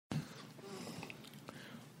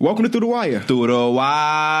Welcome to Through the Wire. Through the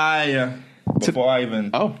Wire. Before I even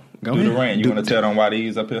go do ahead. the rant, you want to tell them why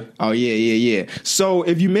these up here? Oh, yeah. So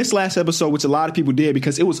if you missed last episode, which a lot of people did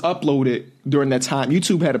because it was uploaded during that time,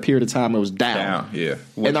 YouTube had a period of time where it was down. Yeah.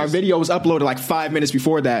 And our video was uploaded like 5 minutes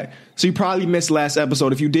before that. So you probably missed last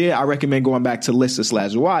episode. If you did, I recommend going back to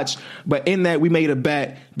listen/watch. But in that, we made a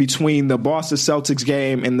bet between the Boston Celtics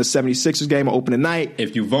game and the 76ers game on opening night.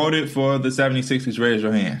 If you voted for the 76ers, raise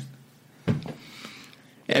your hand.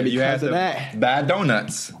 And If you had because of to that, buy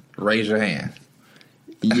donuts, raise your hand.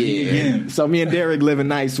 yeah. So me and Derek living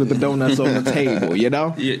nice with the donuts on the table, you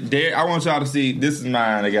know? Yeah, I want y'all to see. This is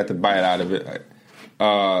mine. I got the bite out of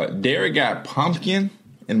it. Derek got pumpkin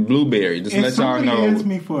and blueberry. Just If let y'all somebody know. asks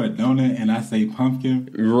me for a donut and I say pumpkin,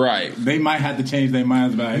 Right. they might have to change their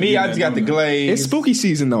minds about Me, I just got the glaze. It's spooky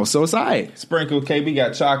season, though, so it's all right. Sprinkle. KB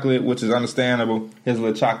got chocolate, which is understandable. His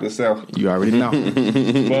little chocolate self. You already know.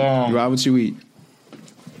 You Boom. are what you eat.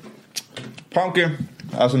 Pumpkin.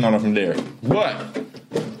 I also know that from Derek. But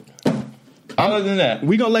other than that,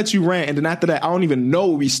 We gonna let you rant, and then after that, I don't even know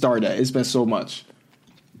where we start at. It's been so much.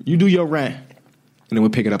 You do your rant, and then we'll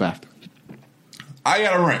pick it up after. I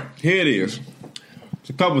got a rant. Here it is. It's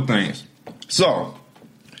a couple things. So,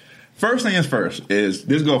 first thing is first is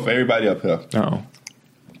this go for everybody up here. Oh,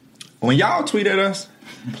 When y'all tweet at us,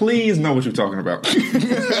 please know what you're talking about.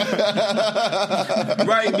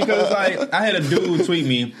 Right? Because like I had a dude tweet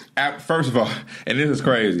me first of all, and this is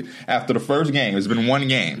crazy. After the first game, it's been one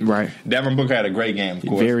game. Right. Devin Booker had a great game, of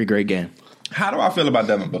course. very great game. How do I feel about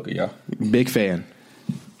Devin Booker, y'all? Big fan.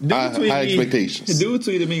 Dude High tweeted me- expectations. Dude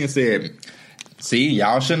tweeted me and said, "See,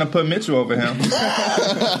 y'all shouldn't have put Mitchell over him."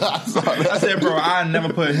 I said, "Bro, I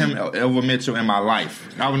never put him over Mitchell in my life.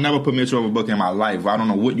 I would never put Mitchell over Booker in my life. I don't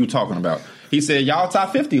know what you talking about." He said, "Y'all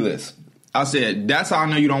top 50 list." I said, "That's how I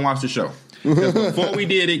know you don't watch the show." 'Cause before we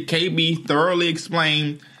did it, KB thoroughly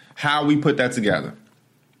explained how we put that together.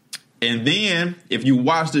 And then, if you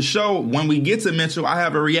watch the show, when we get to Mitchell, I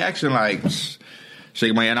have a reaction like,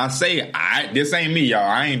 shake my hand. I say, this ain't me, y'all.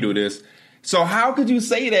 I ain't do this. So how could you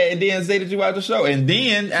say that and then say that you watch the show? And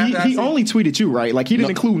then after He only tweeted you, right? Like he didn't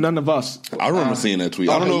include none of us. I remember seeing that tweet.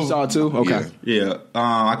 I don't know. You saw it too. Okay. Yeah.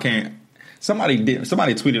 I can't. Somebody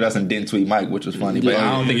tweeted us and didn't tweet Mike, which was funny, but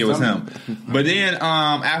I don't think it was him. But then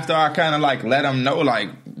after I kind of like let him know like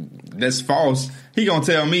that's false, he gonna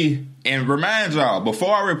tell me and remind y'all.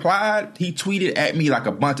 Before I replied, he tweeted at me like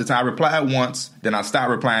a bunch of times. I replied once, then I stopped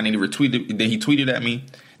replying, and he retweeted. Then he tweeted at me.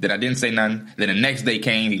 Then I didn't say nothing. Then the next day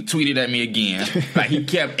came, he tweeted at me again. Like he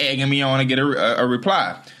kept egging me on to get a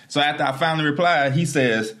reply. So after I finally replied, he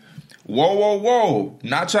says, Whoa.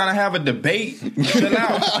 Not trying to have a debate. Chill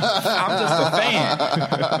out. I'm just a fan.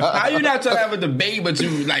 How you not trying to have a debate, but you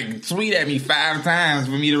like tweet at me 5 times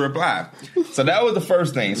for me to reply? So that was the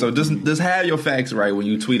first thing. So just have your facts right when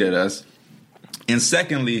you tweet at us. And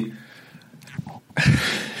secondly,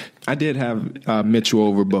 I did have Mitchell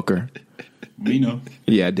over Booker. We know.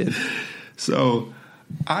 Yeah, I did. so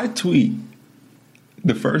I tweet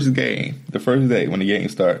the first day when the game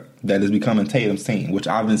started, that is becoming Tatum's team, which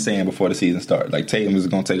I've been saying before the season started. Like, Tatum is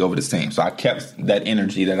going to take over this team. So I kept that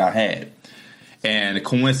energy that I had. And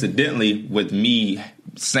coincidentally, with me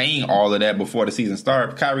saying all of that before the season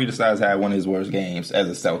started, Kyrie decides to have one of his worst games as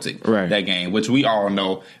a Celtic. Right. That game, which we all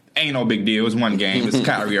know ain't no big deal. It's one game. It's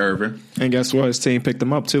Kyrie Irving. And guess what? His team picked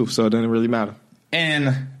him up too, so it didn't really matter.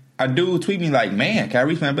 And a dude tweet me like, man,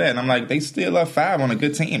 Kyrie's playing bad. And I'm like, they still up 5 on a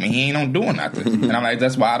good team, and he ain't on doing nothing. And I'm like,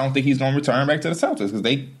 that's why I don't think he's going to return back to the Celtics, because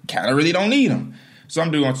they kind of really don't need him.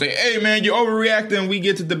 Some dude going to say, hey, man, you're overreacting. We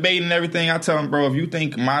get to debate and everything. I tell him, bro, if you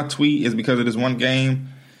think my tweet is because of this one game,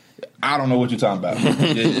 I don't know what you're talking about.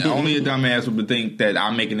 Only a dumbass would think that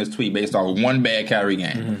I'm making this tweet based off one bad Kyrie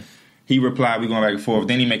game. Mm-hmm. He replied, we going back and forth.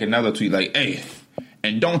 Then he make another tweet like, hey,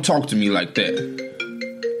 and don't talk to me like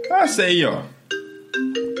that. I say, yo,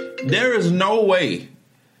 there is no way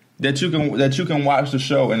that you can watch the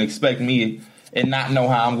show and expect me and not know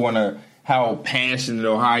how passionate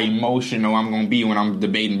or how emotional I'm gonna be when I'm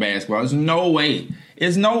debating basketball. There's no way.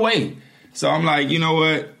 It's no way. So I'm like, you know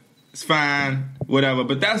what? It's fine, whatever.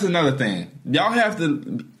 But that's another thing. Y'all have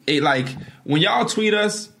to when y'all tweet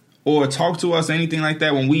us or talk to us, anything like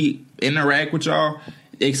that, when we interact with y'all,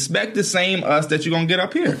 expect the same us that you're gonna get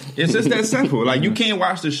up here. It's just that simple. Like, you can't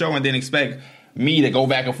watch the show and then expect me to go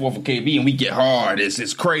back and forth with KB and we get hard.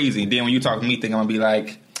 It's crazy. And then when you talk to me, think I'm gonna be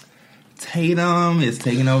like, Tatum is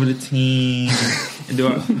taking over the team.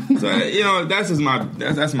 So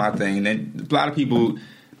that's my thing. And a lot of people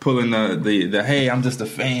pulling the hey, I'm just a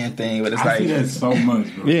fan thing, but it's I see that so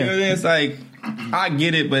much, bro. Yeah, it's like, I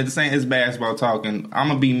get it, but at the same, it's basketball talking. I'm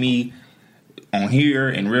gonna be me on here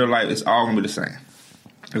in real life. It's all gonna be the same.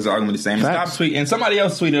 It's argument the same. Facts. Stop tweeting. And somebody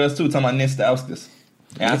else tweeted us too, talking about Nick Stauskas.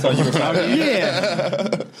 And I thought you were talking.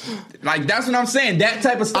 Yeah. Like, that's what I'm saying. That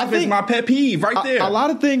type of stuff is my pet peeve right there. A lot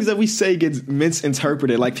of things that we say gets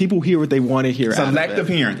misinterpreted. Like, people hear what they want to hear. Selective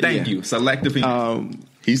hearing. Thank you. Selective hearing.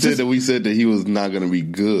 He said that we said that he was not going to be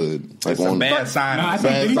good. Like It's a bad sign. No, I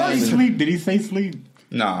think, did he say sleep? Did he say sleep?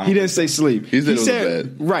 No. He didn't say sleep. He said it was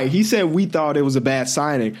bad. Right. He said we thought it was a bad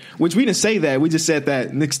signing, which we didn't say that. We just said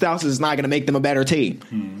that Nick Stauskas is not going to make them a better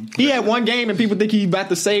team. He had one game and people think he's about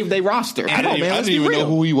to save their roster. I didn't even know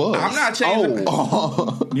who he was. I'm not changing.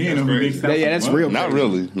 You ain't know who Nick Stauskas was. Yeah, that's real. Not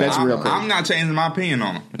really. That's real crazy. I'm not changing my opinion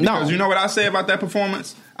on him. Because you know what I say about that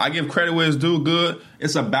performance? I give credit where it's due. Good.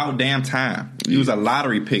 It's about damn time. He was a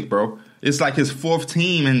lottery pick, bro. It's like his fourth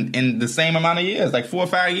team in the same amount of years, like 4 or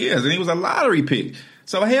 5 years, and he was a lottery pick.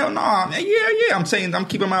 So hell no, I'm saying I'm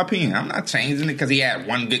keeping my opinion. I'm not changing it because he had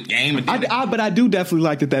one good game. But I do definitely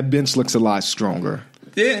like that bench looks a lot stronger.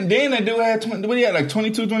 Then that dude had like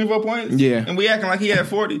 22, 24 points. Yeah, and we acting like he had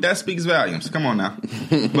 40. That speaks volumes. Come on now.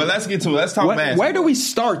 But let's get to it. Let's talk basketball. Where do we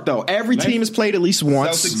start though? Every team has played at least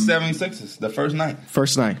once. Celtics 76ers the first night.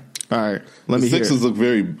 First night. All right, let me hear. The Sixers look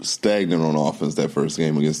very stagnant on offense that first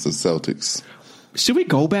game against the Celtics. Should we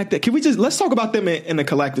go back there? Can we let's talk about them in the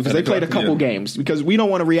collective because they played a couple games because we don't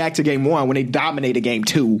want to react to game one when they dominated game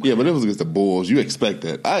two. Yeah, but it was against the Bulls. You expect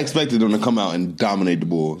that. I expected them to come out and dominate the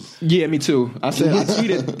Bulls. Yeah, me too. I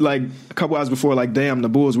tweeted like a couple hours before, like, damn, the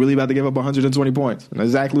Bulls really about to give up 120 points. And that's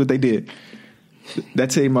exactly what they did. That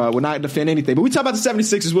team will not defend anything. But we talk about the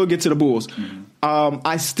 76ers. We'll get to the Bulls.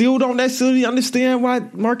 I still don't necessarily understand why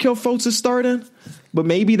Markelle Fultz is starting. But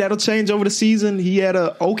maybe that'll change over the season. He had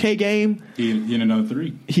an okay game. He hit another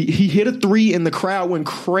three. He hit a three and the crowd went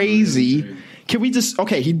crazy. Can we just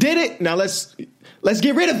he did it. Now let's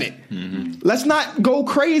get rid of it. Let's not go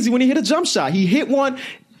crazy when he hit a jump shot. He hit one.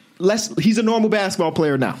 He's a normal basketball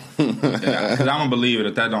player now. Because I'm gonna believe it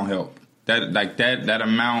if that don't help. That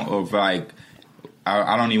amount of like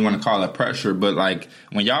I don't even want to call it pressure, but like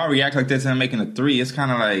when y'all react like this and making a three, it's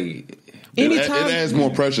kind of like. It adds more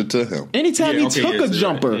pressure to him. Anytime he took a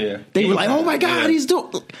jumper, they were like, "Oh my God, he's doing."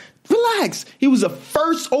 Relax. He was a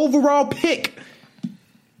first overall pick.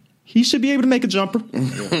 He should be able to make a jumper.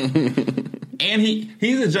 And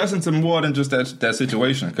he's adjusting to more than just that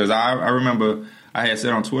situation. Because I remember I had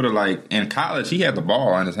said on Twitter, like in college, he had the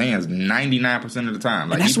ball in his hands 99% of the time.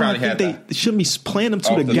 Like, and that's he probably why I think they shouldn't be playing them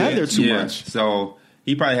two together too much. So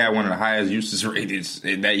he probably had one of the highest usage rates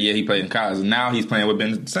that year he played in college. And now he's playing with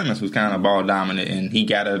Ben Simmons, who's kind of ball dominant, and he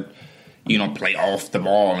got to, play off the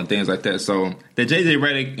ball and things like that. So the JJ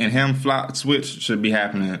Redick and him switch should be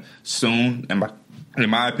happening soon. And in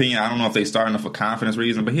my opinion, I don't know if they starting for confidence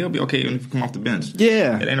reason, but he'll be okay when he come off the bench.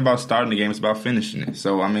 Yeah, it ain't about starting the game; it's about finishing it.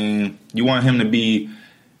 So I mean, you want him to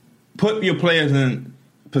put your players in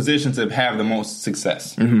position to have the most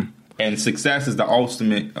success. And success is the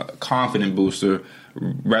ultimate confident booster,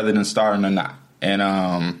 rather than starting or not.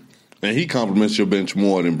 And he compliments your bench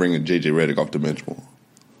more than bringing JJ Redick off the bench more.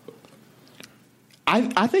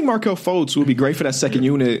 I think Markelle Fultz would be great for that second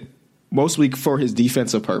unit, mostly for his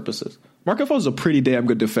defensive purposes. Markelle Fultz is a pretty damn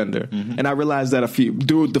good defender, and I realized that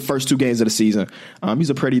during the first 2 games of the season,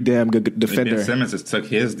 he's a pretty damn good defender. Ben Simmons has took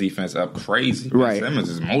his defense up crazy. Right, Ben Simmons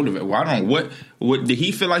is motivated. Well, what did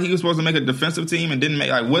he feel like he was supposed to make a defensive team and didn't make?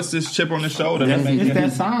 Like, what's this chip on his shoulder? It's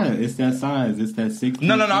that size. It's that 6.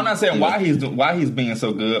 No. I'm not saying why he's being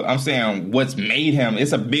so good. I'm saying what's made him.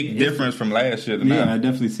 It's a big difference from last year to now. Yeah, I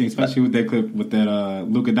definitely see, especially with that clip with that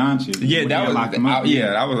Luka Doncic. Yeah, that was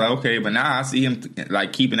I was like, okay, but now I see him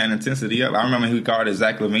like keeping that intensity up. I remember he guarded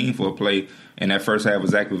Zach LaVine for a play in that first half when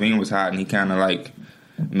Zach LaVine was hot, and he kind of like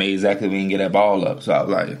made Zach LaVine get that ball up. So I was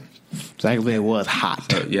like, Zach LaVine was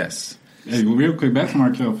hot. Yes. Hey, real quick, back to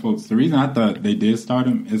Markelle Fultz. The reason I thought they did start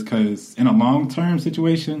him is because in a long-term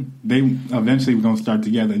situation, they eventually were going to start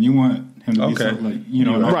together, and you want him to be an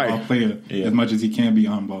all-ball player as much as he can be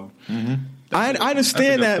on ball. I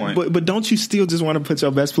understand that, but don't you still just want to put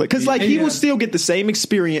your best player? Because he will still get the same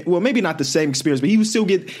experience. Well, maybe not the same experience, but he will still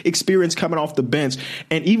get experience coming off the bench.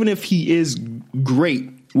 And even if he is great,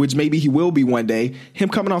 which maybe he will be one day, him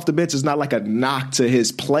coming off the bench is not like a knock to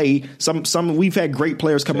his play. Some we've had great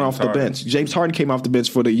players coming off the bench. James Harden came off the bench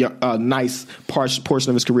for the nice portion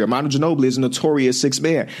of his career. Manu Ginobili is a notorious 6th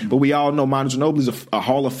man, but we all know Manu Ginobili is a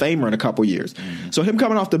Hall of Famer in a couple years. So him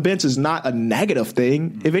coming off the bench is not a negative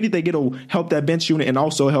thing. If anything, it'll help that bench unit and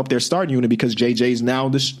also help their starting unit because JJ is now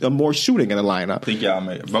more shooting in the lineup. I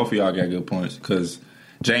think both of y'all got good points because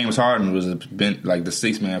James Harden was like the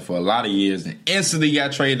 6th man for a lot of years and instantly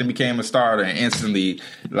got traded and became a starter and instantly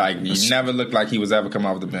he never looked like he was ever coming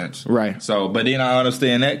off the bench. Right. So, but then I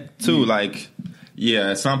understand that too. Like,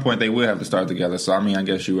 Yeah, at some point they will have to start together. So, I mean, I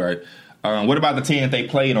guess you're right. What about the team that they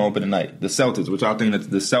played on opening night? The Celtics, which I think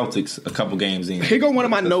that the Celtics a couple games in. Here go one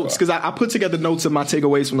of my notes, because I put together notes of my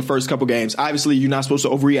takeaways from the first couple games. Obviously, you're not supposed to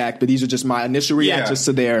overreact, but these are just my initial reactions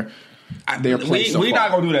to their play so far. We're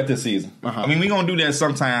not going to do that this season. I mean, we're going to do that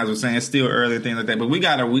sometimes. We're saying it's still early and things like that. But we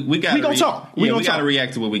got to talk. We got to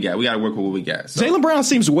react to what we got. We got to work with what we got. So. Jaylen Brown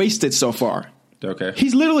seems wasted so far. Okay.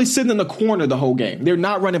 He's literally sitting in the corner the whole game. They're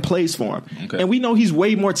not running plays for him. Okay. And we know he's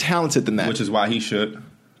way more talented than that. Which is why he should.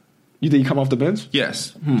 You think he come off the bench?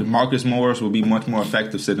 Yes. Marcus Morris will be much more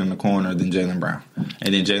effective sitting in the corner than Jaylen Brown.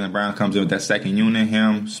 And then Jaylen Brown comes in with that second unit,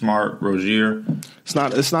 him, Smart, Rozier. It's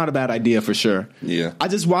not a bad idea for sure. Yeah. I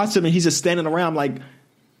just watched him and he's just standing around like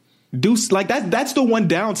Deuce, like that's the one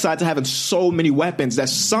downside to having so many weapons that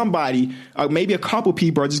somebody, maybe a couple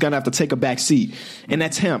people, are just gonna have to take a back seat, and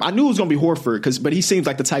that's him. I knew it was gonna be Horford, but he seems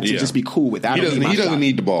like the type to just be cool with. He doesn't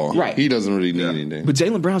need the ball, right? He doesn't really need anything. But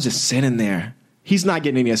Jaylen Brown's just sitting there. He's not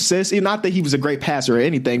getting any assists. Not that he was a great passer or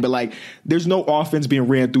anything, but like there's no offense being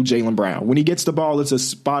ran through Jaylen Brown. When he gets the ball, it's a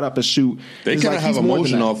spot up and shoot. They kind of have a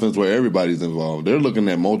motion offense where everybody's involved. They're looking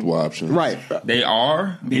at multiple options. Right. They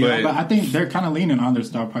are. But I think they're kind of leaning on their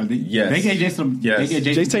star power. They gave Jason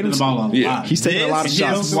the ball a lot. He's taking a lot of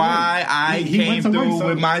shots. This is why I came through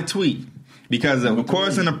with my tweet. Because, of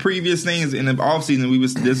course, in the previous things, in the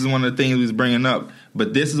offseason, this is one of the things we was bringing up.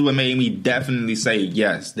 But this is what made me definitely say,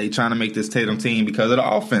 yes, they trying to make this Tatum team because of the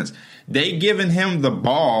offense. They giving him the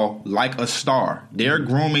ball like a star. They're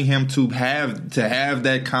grooming him to have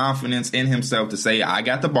that confidence in himself to say, I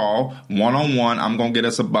got the ball, one-on-one, I'm going to get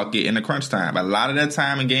us a bucket in the crunch time. A lot of that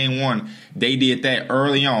time in game one, they did that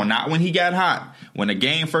early on, not when he got hot. When the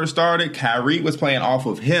game first started, Kyrie was playing off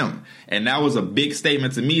of him. And that was a big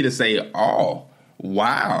statement to me to say, oh,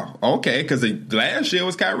 wow, okay, because last year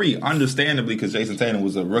was Kyrie, understandably, because Jason Tatum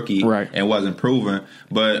was a rookie and wasn't proven.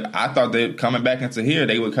 But I thought that coming back into here,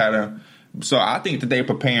 they would kind of. So I think that they're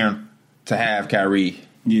preparing to have Kyrie.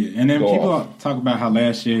 Yeah, and then people talk about how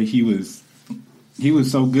last year he was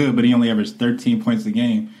so good, but he only averaged 13 points a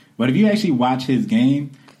game. But if you actually watch his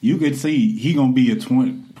game, you could see he gonna be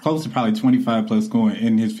close to probably 25-plus scoring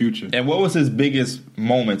in his future. And what was his biggest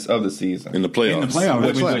moments of the season? In the playoffs.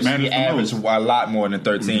 Which he averaged a lot more than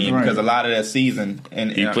 13 because a lot of that season.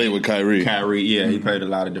 And he played with Kyrie. He played a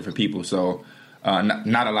lot of different people. So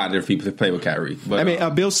not a lot of different people to play with Kyrie. But, I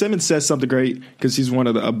mean, Bill Simmons says something great because he's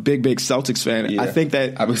a big Celtics fan. Yeah. I think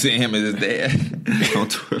that I've been seeing him as his dad on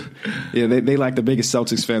Twitter. Yeah, they like the biggest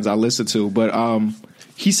Celtics fans I listen to. But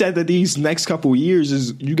he said that these next couple of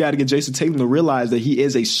years you got to get Jason Tatum to realize that he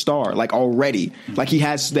is a star, like already. Like he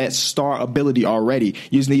has that star ability already.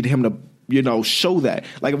 You just need him to, show that.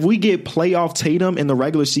 Like if we get playoff Tatum in the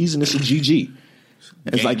regular season, it's a GG.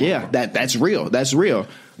 It's like, yeah, that's real. That's real.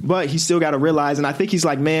 But he still got to realize, and I think he's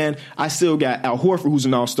like, man, I still got Al Horford, who's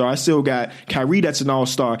an all-star. I still got Kyrie, that's an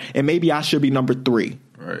all-star. And maybe I should be number 3.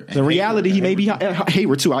 Right. In reality, he may be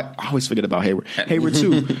Hayward, too. I always forget about Hayward. Hayward,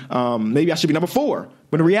 too. Maybe I should be number 4.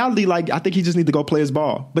 But in reality, I think he just needs to go play his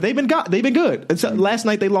ball. But they've been good. Until last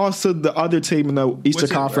night, they lost to the other team in the Eastern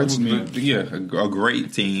Conference. A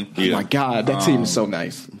great team. Oh, my God. That team is so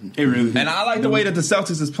nice. It really is. And I like the way that the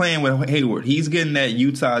Celtics is playing with Hayward. He's getting that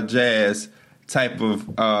Utah Jazz type of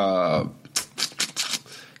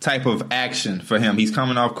action for him. He's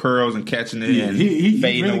coming off curls and catching it and he's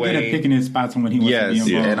fading really away. Good at picking his spots when he wants to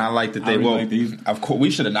be involved. And I like that of course, we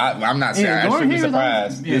should have not. I'm not saying I should be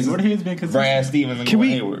surprised. Gordon Hayward's been consistent. Brad Stevens and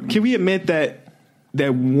Hayward. Can we admit that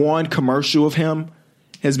one commercial of him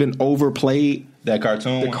has been overplayed? That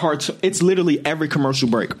cartoon? The cartoon. It's literally every commercial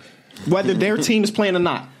break, whether their team is playing or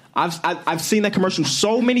not. I've seen that commercial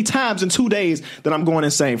so many times in 2 days that I'm going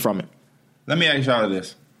insane from it. Let me ask y'all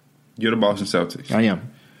this. You're the Boston Celtics. I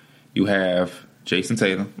am. You have Jason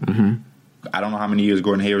Tatum. Mm-hmm. I don't know how many years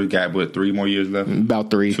Gordon Hayward got, but 3 more years left? About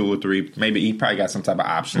 3. 2 or 3. Maybe he probably got some type of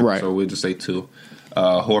option. Right. So we'll just say 2.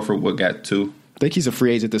 Horford got 2. I think he's a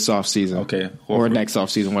free agent this offseason. Okay. Horford. Or next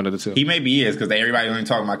offseason, one of the 2. He maybe is because everybody only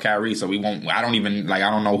talking about Kyrie, so we won't. I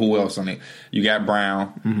don't know who else on it. You got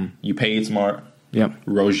Brown. Mm-hmm. You paid Smart. Yep.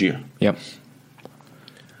 Rozier. Yep.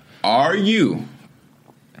 Are you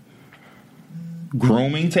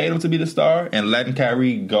grooming Tatum to be the star and letting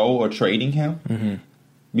Kyrie go or trading him? Mm-hmm.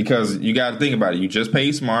 Because you got to think about it. You just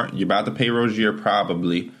paid Smart. You're about to pay Rozier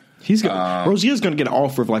probably. Rozier's going to get an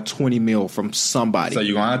offer of like $20 million from somebody. So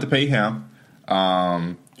you're going to have to pay him.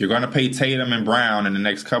 You're going to pay Tatum and Brown in the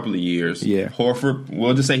next couple of years. Yeah. Horford,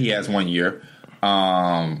 we'll just say he has 1 year.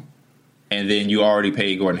 And then you already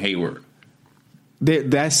paid Gordon Hayward.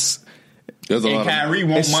 That's a lot. And Kyrie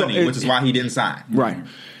wants money, which is why he didn't sign. Right.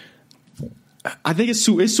 I think it's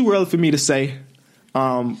too early for me to say,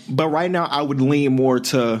 But right now, I would lean more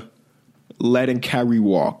to letting Kyrie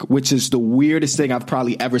walk, which is the weirdest thing I've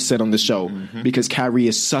probably ever said on the show because Kyrie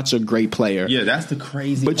is such a great player. Yeah, that's the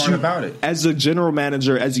crazy part about it. As a general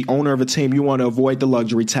manager, as the owner of a team, you want to avoid the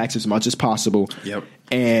luxury tax as much as possible. Yep.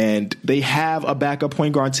 And they have a backup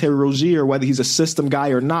point guard, Terry Rozier, whether he's a system guy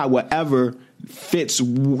or not, whatever fits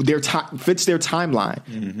their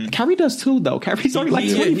timeline. Kyrie does too, though. Kyrie's only like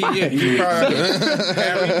 25.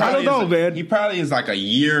 I don't know, man. He probably is like a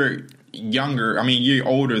year year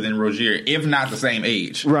older than Rozier, if not the same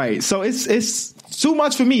age. Right. So it's too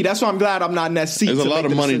much for me. That's why I'm glad I'm not in that seat. There's a lot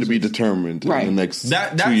of money to be determined in the next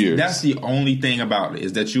 2 years. That's the only thing about it,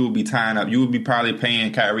 is that you will be tying up. You will be probably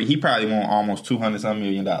paying Kyrie. He probably want almost $200-some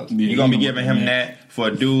million. Yeah, you're going to be giving him that for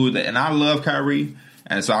a dude and I love Kyrie,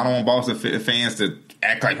 and so I don't want Boston fans to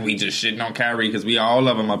act like we just shitting on Kyrie because we all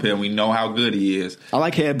love him up here and we know how good he is. I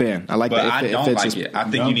like headband. I like but that. I don't like it. I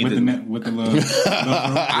think you need with the love.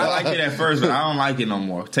 I like it at first, but I don't like it no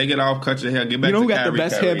more. Take it off, cut your hair, get back to Kyrie. You know who got the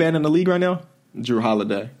best headband in the league right now? Drew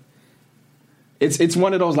Holiday. It's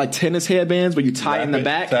one of those like tennis headbands where you tie in the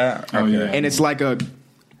back, and it's like a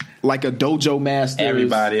dojo master.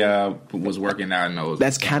 Everybody was working out and knows.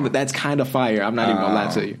 That's kind of fire. I'm not even gonna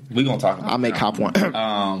lie to you. We're gonna talk about it. I'll make cop one.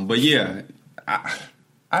 But yeah.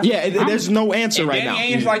 There's no answer right now.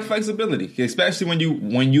 Games like flexibility, especially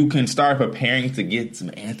when you can start preparing to get some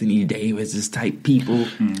Anthony Davis type people.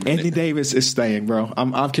 Anthony Davis is staying, bro.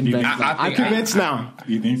 I'm convinced. I'm convinced now.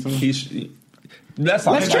 You think so?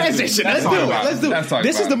 Let's transition. Let's do it.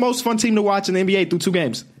 This is the most fun team to watch in the NBA through 2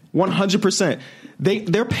 games. 100%.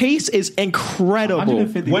 Their pace is incredible.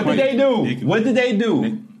 What did they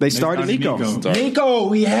do? They started Nico. Nico,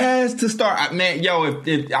 he has to start. Man,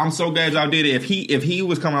 if I'm so glad y'all did it. If he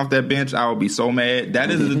was coming off that bench, I would be so mad. That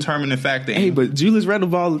is a determining factor. Hey, but Julius Randle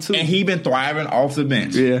baller too. And he been thriving off the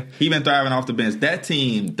bench. Yeah. He been thriving off the bench. That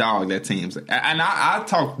team's. And I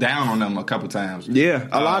talked down on them a couple times. Yeah.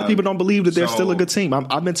 A lot of people don't believe that they're still a good team.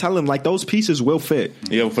 I've been telling them, like, those pieces will fit.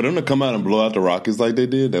 Yeah, for them to come out and blow out the Rockets like they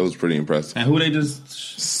did, that was pretty impressive. And who they just...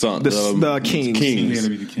 The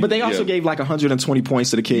Kings. But they also gave like 120 points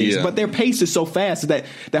to the Kings. Yeah. But their pace is so fast that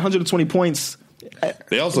 120 points...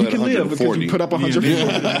 They also had 140. You put up 140.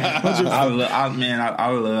 I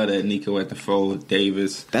love that Nico at the 4,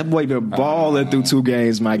 Davis. That boy been balling through 2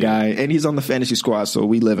 games, my guy, and he's on the fantasy squad, so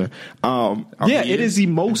we living. It is the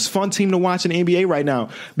most fun team to watch in the NBA right now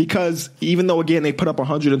because even though again they put up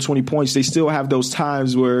 120 points, they still have those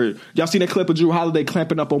times where y'all seen that clip of Drew Holiday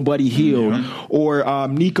clamping up on Buddy Hield or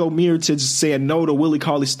Nico Mirotic saying no to Willie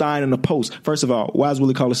Cauley-Stein in the post. First of all, why is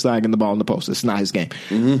Willie Cauley-Stein getting the ball in the post? It's not his game.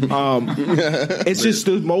 It's just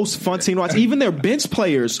the most fun team to watch. Even their bench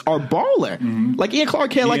players are balling. Like Ian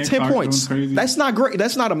Clark had like 10 points. That's not great.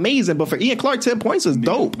 That's not amazing. But for Ian Clark, 10 points is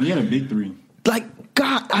dope. He had a big 3. Like,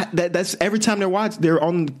 God, that's every time they're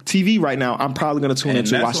on TV right now, I'm probably going to tune in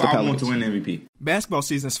to watch the Pelicans. I want to win MVP. Basketball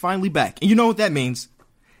season is finally back. And you know what that means.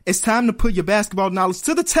 It's time to put your basketball knowledge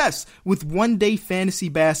to the test with one-day fantasy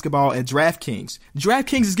basketball at DraftKings.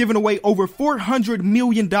 DraftKings is giving away over $400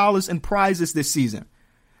 million in prizes this season.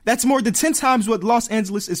 That's more than 10 times what Los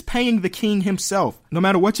Angeles is paying the king himself. No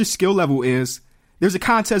matter what your skill level is, there's a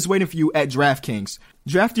contest waiting for you at DraftKings.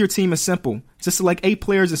 Draft your team is simple. Just select 8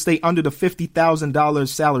 players and stay under the $50,000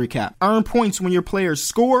 salary cap. Earn points when your players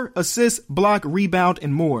score, assist, block, rebound,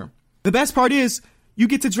 and more. The best part is, you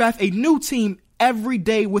get to draft a new team every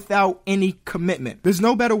day without any commitment. There's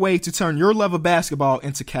no better way to turn your love of basketball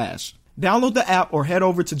into cash. Download the app or head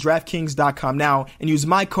over to DraftKings.com now and use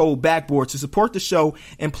my code BACKBOARD to support the show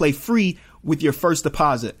and play free with your first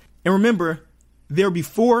deposit. And remember, there'll be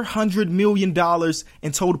 $400 million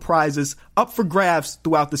in total prizes up for grabs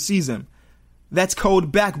throughout the season. That's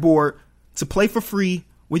code BACKBOARD to play for free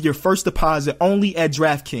with your first deposit only at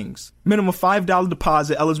DraftKings. Minimum $5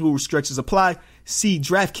 deposit, eligible restrictions apply. See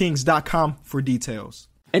DraftKings.com for details.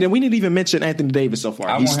 And then we didn't even mention Anthony Davis so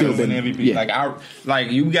far. He's still been MVP. Yeah.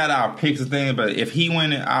 Like you got our picks and things, but if he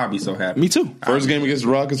win it, I'll be so happy. Me too. First game against the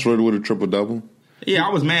Rockets, Floyd with a triple-double. Yeah, I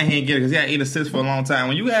was mad he didn't get it because he had 8 assists for a long time.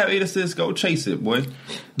 When you have 8 assists, go chase it, boy.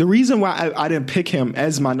 The reason why I didn't pick him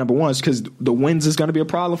as my number 1 is because the wins is going to be a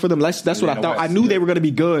problem for them. That's what I thought. I knew they were going to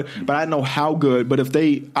be good, but I didn't know how good. But if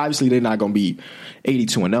they're not going to be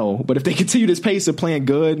 82-0. But if they continue this pace of playing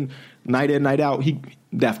good night in, night out, he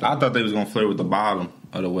definitely. I thought they was going to flirt with the bottom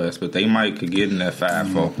of the West, but they could get in that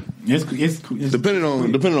 5-4. It's depending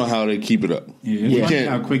on how they keep it up. Yeah, it's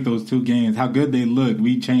how quick those 2 games, how good they look.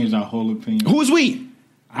 We changed our whole opinion. Who is we?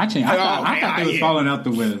 I changed. I thought they was falling out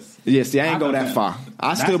the West. Yeah, see, I ain't go that far.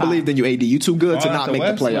 I still believed in you, AD. You too good to not make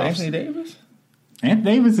the playoffs. Anthony Davis? Anthony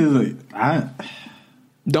Davis is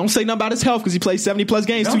Don't say nothing about his health because he played 70-plus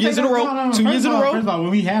games 2 years in a row. 2 years in a row. First of all,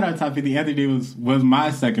 when we had our top 50, Anthony Davis was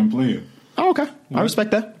my second player. Oh, okay. I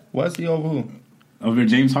respect that. Was he over who? Over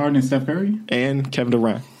James Harden and Steph Curry? And Kevin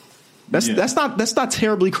Durant. That's not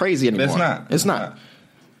terribly crazy anymore. It's not.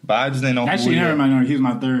 But I just didn't know. Actually, never mind. He was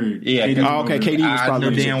my third. Yeah. Okay. KD was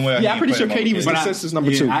probably damn well. Yeah, I'm pretty sure KD was consensus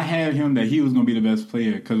number 2. I had him that he was going to be the best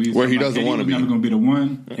player because where he doesn't want to be. Never going to be the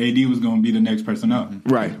one. AD was going to be the next person up.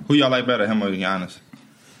 Right. Who y'all like better, him or Giannis?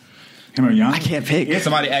 Him or Giannis? I can't pick.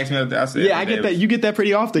 Somebody asked me. I said, yeah, I get that. You get that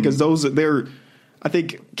pretty often because they're. I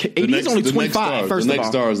think AD's only 25. First the of next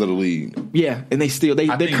all, stars of the league. Yeah, and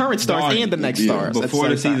they're current stars and the next stars. Before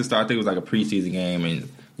the season started, I think it was like a preseason game,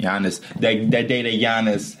 and Giannis that day that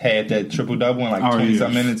Giannis had that triple double in like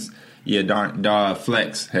 20-some minutes. Yeah,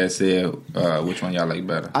 Flex had said which one y'all like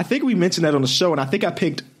better. I think we mentioned that on the show, and I think I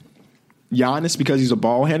picked Giannis because he's a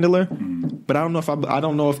ball handler. But I don't know if I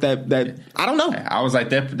don't know if that I don't know. I was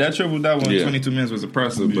like that triple double in 22 minutes was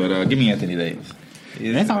impressive, but give me Anthony Davis.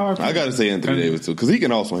 That's hard. I got to say Anthony Davis too because he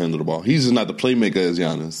can also handle the ball. He's just not the playmaker as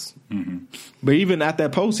Giannis. But even at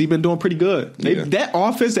that post, he's been doing pretty good. That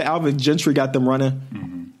offense that Alvin Gentry got them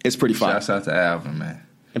running is pretty fun. Shouts out to Alvin, man.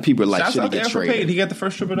 And people are like, shouts should he out to get Alfred traded? Payton. He got the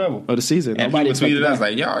first triple double of the season. And nobody tweeted that. us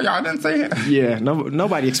like, y'all didn't say it. Yeah,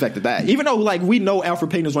 nobody expected that. Even though like we know Alfred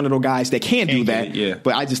Payton is one of those guys that can do that. Yeah.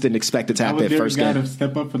 But I just didn't expect it to happen at first game. To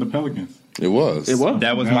step up for the Pelicans. It was.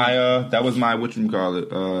 That was my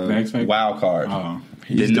whatchamacallit, wild card. Oh.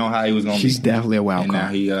 Didn't know how he was going to be. He's definitely a wild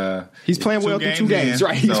card. And now he's playing well through 2 games,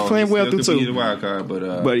 right? He's playing well through 2. He's a wild card,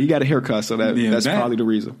 but he got a haircut, so that's probably the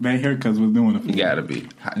reason. That haircut was doing it. He got to be.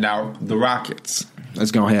 Now the Rockets.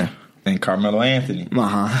 Let's go ahead. And Carmelo Anthony,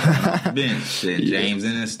 bench, and James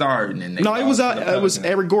Ennis starting. And no, it was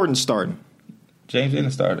Eric Gordon starting. James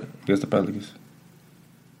Ennis started against the Pelicans.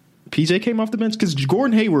 PJ came off the bench because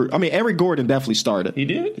Eric Gordon definitely started. He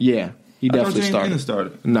did? Yeah, he definitely James started. Ennis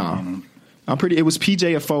started. No. It was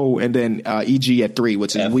PJ at 4 and then EG at 3,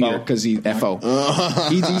 which is weird because he's FO.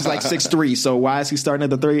 EG's like 6'3", so why is he starting at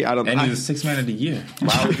the 3? I don't know. And he's a 6th man of the year.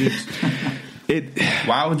 Why would you?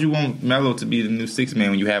 Why would you want Melo to be the new 6th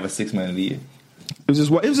man when you have a 6th man of the year? It was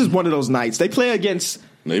just one of those nights. They play against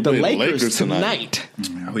the Lakers tonight.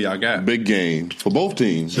 Who y'all got? Big game for both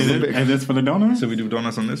teams. And this for the donuts? Should we do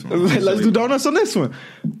donuts on this one? Let's do donuts on this one.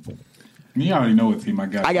 You already know what team I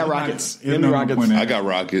got. I got Rockets. Rockets. I got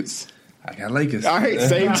Rockets. I got Lakers. All right,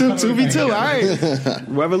 same 2v2. All right.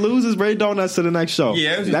 Whoever loses, bring donuts to the next show.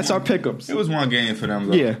 Yeah, that's our pickups. It was one game for them,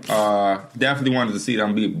 though. Yeah. Definitely wanted to see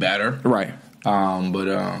them be better. Right. But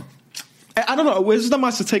I don't know. There's not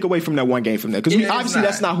much to take away from that one game from there because obviously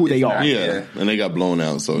that's not who they are. Yeah, and they got blown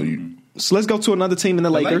out. So let's go to another team in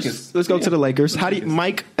the Lakers. Let's go to the Lakers.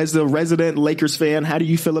 Mike, as the resident Lakers fan, how do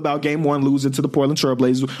you feel about Game 1 losing to the Portland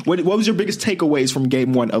Trailblazers? What was your biggest takeaways from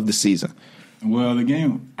Game 1 of the season? Well, the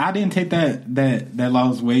game, I didn't take that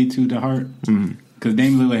loss way too to heart. Because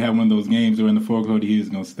Dame Lillard had one of those games where in the fourth quarter he was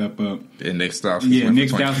going to step up. And Nick Stauskas. Yeah, Nick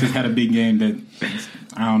Stauskas had a big game that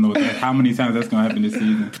I don't know how many times that's going to happen this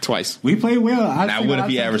season. Twice. We played well. Now, what if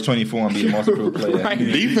he averaged 24 and be the most improved player? Right.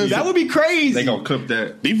 That would be crazy. They going to clip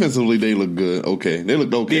that. Defensively, they look good. Okay. They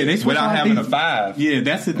looked okay. Yeah, without having a 5. Yeah,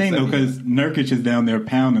 that's the thing, though, because Nurkic is down there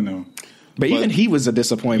pounding them. But even he was a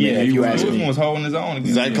disappointment. Yeah, if you ask me. Was holding his own.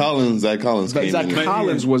 Zach Collins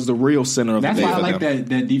was the real center of the day. That's why I like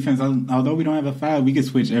that defense. Although we don't have a 5, we can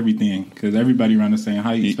switch everything because everybody run the same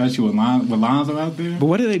height, especially with Lonzo out there. But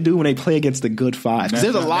what do they do when they play against the good 5s? Because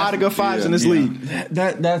there's a lot of good 5s in this league.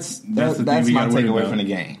 That's my takeaway from the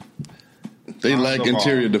game. They lack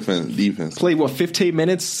interior defense. Played 15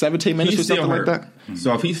 minutes, 17 minutes or something like that?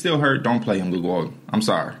 So if he's still hurt, don't play him, Luke Walton. I'm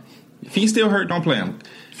sorry. If he's still hurt, don't play him.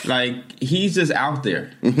 Like, he's just out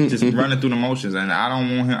there, just running through the motions, and I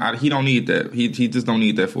don't want him. He don't need that. He just don't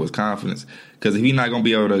need that for his confidence. Because if he's not going to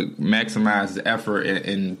be able to maximize his effort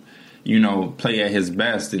and play at his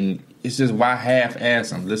best, and it's just why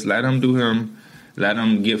half-ass him? Just let him do him. Let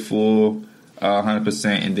him get full 100%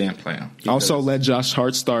 and then play him. Also, let Josh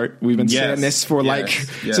Hart start. We've been saying this for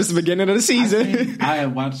since the beginning of the season. I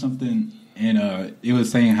had watched something. And it was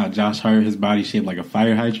saying how Josh Hart, his body shaped like a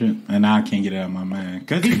fire hydrant, and now I can't get it out of my mind.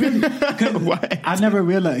 Because he really, I never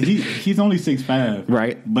realized he's only 6'5",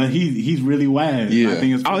 right? But he's really wide. Yeah. I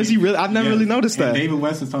think it's is he really? I've never really noticed that. And David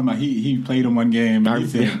West was talking about he played in one game, and he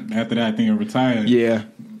said after that I think he retired. Yeah.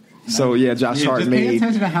 So Josh Hart just pay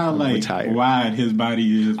attention to how wide his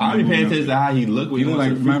body is. I'll be paying attention to how he look. He look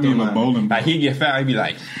like remind me of a bowling ball. Like he'd get fouled, he'd be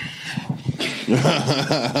like.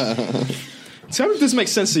 Tell me if this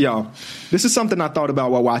makes sense to y'all. This is something I thought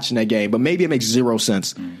about while watching that game, but maybe it makes zero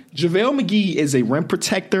sense. JaVale McGee is a rim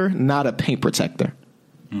protector, not a paint protector.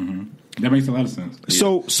 That makes a lot of sense.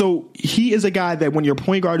 So he is a guy that when your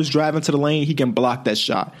point guard is driving to the lane, he can block that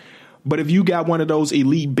shot. But if you got one of those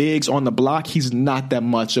elite bigs on the block, he's not that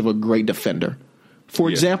much of a great defender. For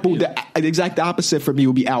example, the exact opposite for me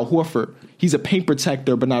would be Al Horford. He's a paint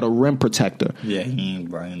protector, but not a rim protector. Yeah, he ain't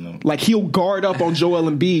playing them. Like, he'll guard up on Joel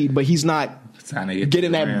Embiid, but he's not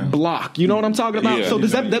getting that block. You know what I'm talking about? Yeah. So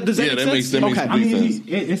does that make sense? That makes okay. I mean,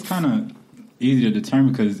 it's kind of easy to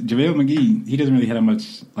determine because JaVale McGee, he doesn't really have that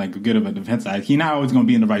much like good of a defense side. He's not always going to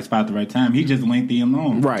be in the right spot at the right time. He's just lengthy and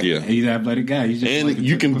long. Right. Yeah. He's an athletic guy. He's just and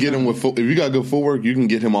you can get him with if you got good footwork, you can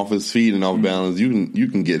get him off his feet and off balance. You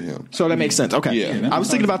can get him. So that makes sense. Okay. Yeah. I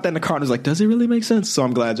was thinking about that in the Cardinals. Like, does it really make sense? So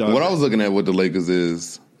I'm glad y'all. What I was looking at with the Lakers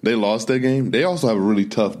is they lost that game. They also have a really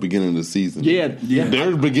tough beginning of the season. Yeah.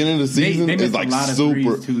 Their beginning of the season is like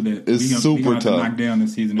super. It's super tough. Knock down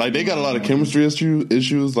this season. Like they got a lot of chemistry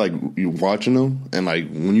issues. Like you watching them, and like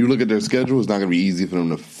when you look at their schedule, it's not going to be easy for them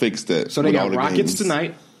to fix that. So they got Rockets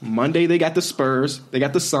tonight. Monday they got the Spurs. They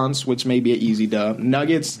got the Suns, which may be an easy dub.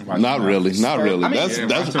 Nuggets. Not really. I mean,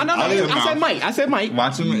 that's. I said Mike.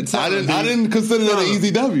 Watch him. I didn't consider that an easy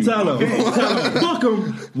W. Tell him. Book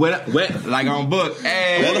him. Wet like on book.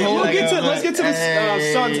 Hey, let's get to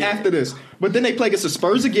the Suns after this. But then they play against the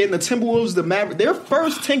Spurs again, the Timberwolves, the Mavericks. Their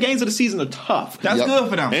first 10 games of the season are tough. That's good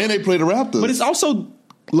for them. And they play the Raptors. But it's also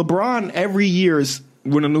LeBron every year is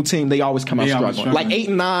when a new team, they always come out struggling. Like 8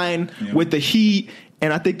 and 9 with the Heat.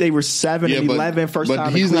 And I think they were 7 and 11 first time.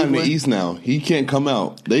 But he's not in the East now. He can't come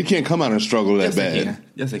out. They can't come out and struggle that bad.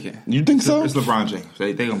 Yes, they can. You think so? It's LeBron James.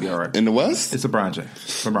 They're going to be all right. In the West? It's LeBron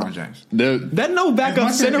James. That no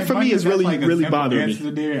backup center for me is really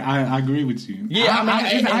bothering me. I agree with you. Yeah,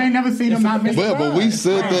 I ain't never seen him not miss. Well, but we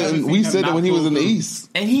said that when he was in the East.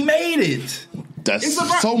 And he made it. That's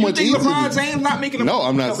so much easier. LeBron James not making. No,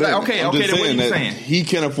 I'm not saying. Okay. I'm just then saying what are you that saying? he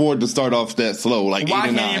can't afford to start off that slow, like 8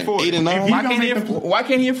 and 9. 8 and 9. Why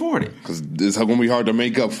can't he afford it? Because it's going to be hard to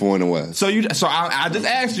make up for in the West. So I just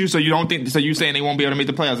asked you. So you don't think? So you saying they won't be able to make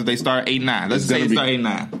the playoffs if they start 8 and 9? Let's say they start 8 and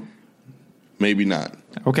 9. Maybe not.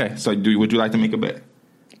 Okay. So would you like to make a bet?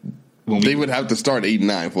 They would have to start 8 and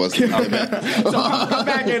 9 for us to make that bet. So I'll come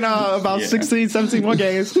back in about 16, 17 more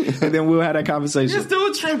games, and then we'll have that conversation. You're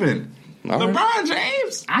still tripping. LeBron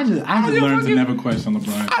James. I just learned to never question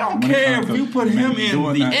LeBron. I don't care if you put him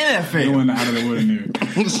in the NFL. Doing out of the ordinary.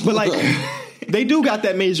 But like, they do got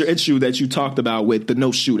that major issue that you talked about with the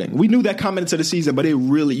no shooting. We knew that coming into the season, but you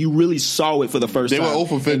really saw it for the first time. They were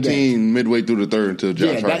 0 for 15 midway through the third until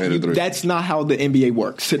Josh Hart hit a 3. That's not how the NBA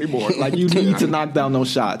works anymore. Like, you need to knock down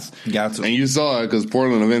those shots. Got to. And you saw it because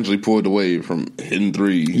Portland eventually pulled away from hitting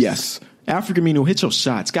threes. Yes. African Amino, hit your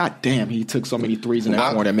shots. God damn, he took so many threes in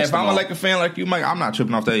that corner. If I'm a fan like you, Mike, I'm not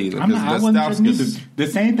tripping off that either. I wasn't tripping either. The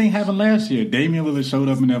same thing happened last year. Damian Lillard showed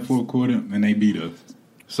up in that fourth quarter, and they beat us.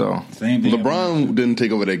 So same thing. LeBron didn't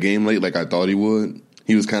take over that game late like I thought he would.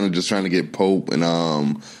 He was kind of just trying to get Pope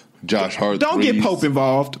and Josh Hart. Don't get Pope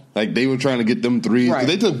involved. Like they were trying to get them threes. Right.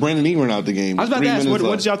 They took Brandon Ingram out the game. I was about to ask,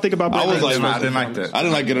 what did y'all think about Brandon Ingram? I didn't like that. I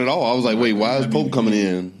didn't like it at all. I was like, wait, why is Pope coming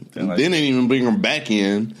in? Then they didn't even bring him back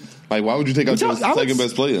in. Like, why would you take out your second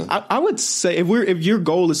best player? I would say if your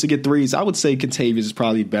goal is to get threes, I would say Kentavious is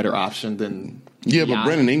probably a better option than. Yeah, but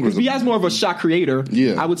Brandon Ingram. He has more of a shot creator.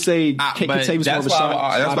 Yeah, I would say Kentavious more of a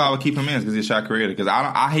shot. That's why I would keep him in because he's a shot creator. Because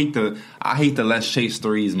I hate the let's chase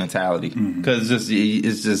threes mentality because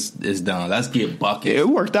it's done. Let's get buckets. It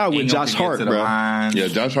worked out with Josh Hart, bro. Yeah,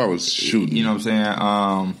 Josh Hart was shooting. You know what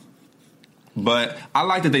I'm saying? But I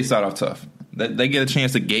like that they start off tough. They get a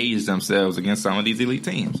chance to gauge themselves against some of these elite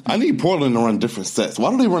teams. I need Portland to run different sets. Why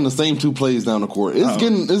don't they run the same 2 plays down the court? It's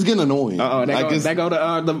getting annoying. They go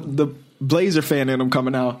to the Blazer fan in them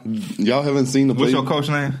coming out. Y'all haven't seen the play. What's your coach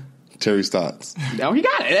name? Terry Stotts. Oh, he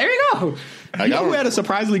got it. There you go. You know who had a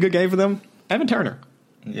surprisingly good game for them? Evan Turner.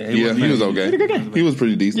 Yeah, he was okay. He had a good game. He was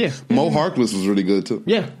pretty decent. Yeah. Mo Harkless was really good too.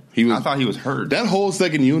 Yeah. I thought he was hurt. That whole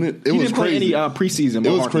second unit, it was crazy. He didn't play any preseason. It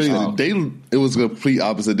was crazy. It was a complete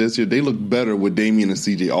opposite this year. They looked better with Damian and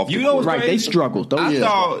CJ off the court. Right, they struggled. I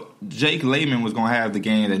thought Jake Layman was going to have the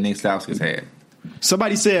game that Nick Stauskas had.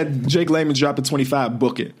 Somebody said Jake Layman dropping 25,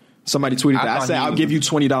 book it. Somebody tweeted that. I said, I'll give you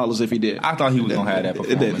 $20 if he did. I thought he was going to have that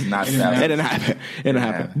performance. It didn't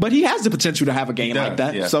happen. But he has the potential to have a game like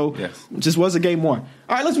that. Yes, so just was a game one.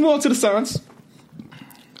 All right, let's move on to the Suns.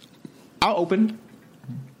 I'll open.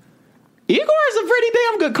 Igor is a pretty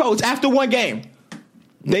damn good coach after one game.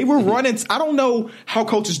 They were running. I don't know how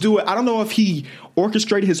coaches do it. I don't know if he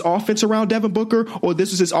orchestrated his offense around Devin Booker or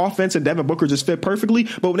this was his offense and Devin Booker just fit perfectly.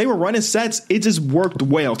 But when they were running sets, it just worked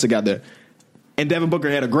well together. And Devin Booker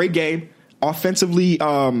had a great game. Offensively,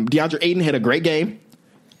 DeAndre Ayton had a great game.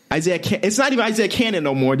 It's not even Isaiah Canaan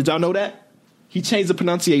no more. Did y'all know that? He changed the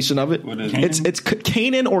pronunciation of it. What is it? It's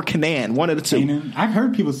Canaan or Canaan, one of the two. Canaan? I've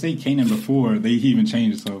heard people say Canaan before he even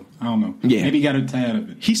changed, so I don't know. Yeah. Maybe he got a tad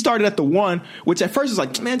of it. He started at the 1, which at first was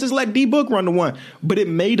like, man, just let D-Book run the 1. But it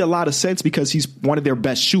made a lot of sense because he's one of their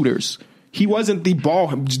best shooters. He wasn't the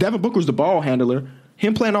ball. Devin Booker was the ball handler.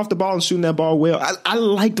 Him playing off the ball and shooting that ball well. I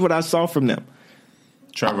liked what I saw from them.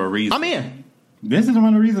 Trevor Reeves. I'm in. This is one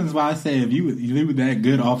of the reasons why I say if you were that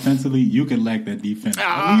good offensively, you could lack that defense.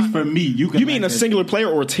 At least for me, you could. You mean a singular player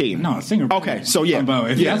or a team? No, a single player. Okay, so yeah.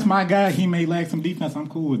 If that's my guy, he may lack some defense. I'm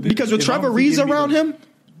cool with it. Because with Trevor Reeves around him,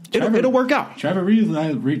 it'll work out. Trevor Reeves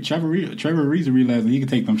realized he can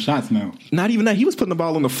take them shots now. Not even that. He was putting the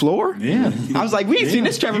ball on the floor. Yeah. I was like, we ain't seen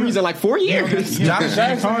this Trevor Reeves in like 4 years. Josh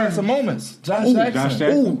Jackson had some moments. Josh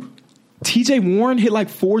Jackson. TJ Warren hit like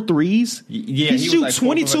 4 threes. Yeah, he shoots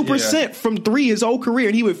 22% from 3 his whole career,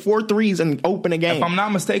 and he hit 4 threes and open a game. If I'm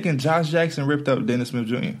not mistaken, Josh Jackson ripped up Dennis Smith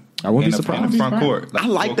Jr. I wouldn't be surprised. In the front court. I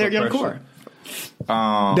like their young core.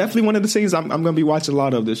 Definitely one of the things I'm going to be watching a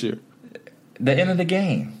lot of this year. The end of the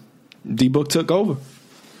game. D-Book took over.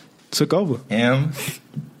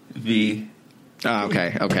 MVP. Okay.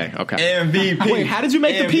 MVP. Wait, how did you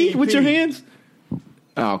make the P with your hands?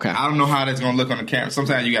 Oh, okay. I don't know how that's going to look on the camera.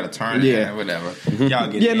 Sometimes you got to turn it and whatever.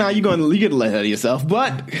 Y'all get you get a let out of yourself.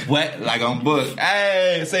 But what? Like on book.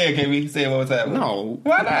 Hey, say it, KB. Say it one more time. No.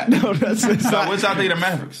 Why not? No, that's not. What y'all think of the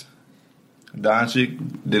Mavericks?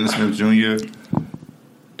 Doncic, Dennis Smith Jr.,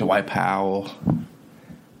 Dwight Powell.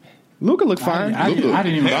 Luka looked fine. I didn't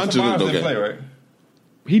even. Doncic looked okay. Play, right?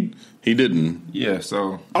 He didn't. Yeah,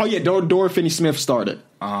 so. Oh, yeah, Dorian Finney-Smith started.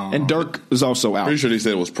 And Dirk is also out. Pretty sure they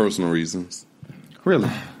said it was personal reasons.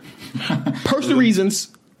 Really? Personal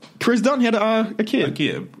reasons. Chris Dunn had a kid.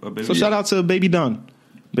 A baby. So shout out to Baby Dunn.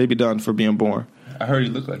 Baby Dunn for being born. I heard he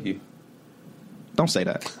looked like you. Don't say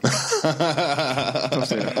that. Don't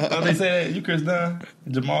say that. Don't they say that? You Chris Dunn?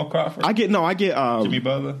 Jamal Crawford? I get Jimmy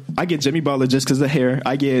Butler? I get Jimmy Butler just because of the hair.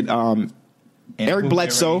 I get Eric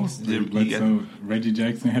Bledsoe. Reggie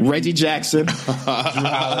Jackson. Drew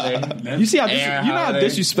Holiday. You see how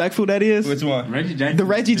disrespectful that is? Which one? Reggie Jackson. The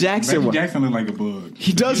Reggie Jackson one. Reggie Jackson look like a bug.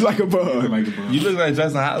 He does like a bug. You look like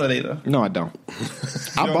Justin Holiday, though. No, I don't.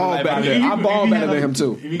 I ball better than him,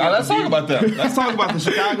 too. Let's talk about them. Let's talk about the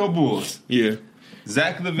Chicago Bulls. Yeah.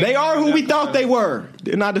 Zach LaVine. They are who we thought they were.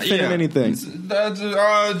 They're not defending anything.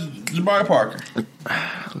 Jabari Parker.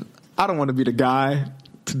 I don't want to be the guy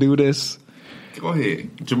to do this. Go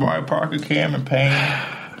ahead. Jabari Parker, Cameron Payne.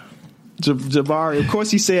 Jabari, of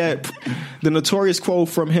course, he said the notorious quote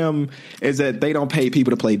from him is that they don't pay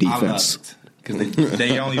people to play defense. Because they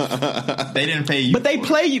didn't pay you. But they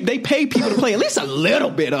pay people to play at least a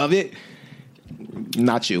little bit of it.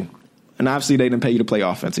 Not you. And obviously they didn't pay you to play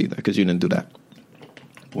offense either because you didn't do that.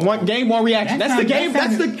 Game one reaction. That's the game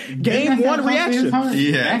one reaction.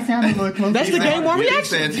 Yeah. That's the game one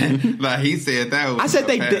reaction. He said that. I said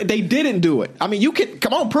they didn't do it. I mean, you can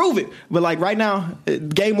come on, prove it. But like right now,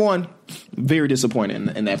 game one, very disappointing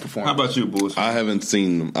in that performance. How about you, Bulls? I haven't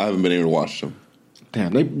seen them. I haven't been able to watch them.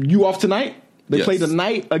 Damn, you off tonight? They played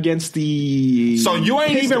tonight against the. So you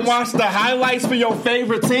ain't even watched the highlights for your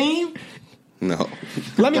favorite team? No.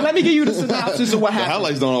 Let me give you the synopsis of what happened. The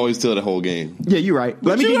highlights don't always tell the whole game. Yeah, you're right.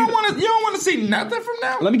 You don't want to see nothing from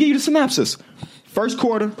them? Let me give you the synopsis. First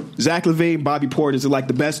quarter, Zach LaVine, Bobby Portis are like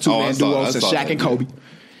the best two-man duos since Shaq and Kobe.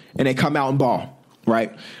 And they come out and ball,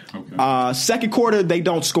 right? Okay. Second quarter, they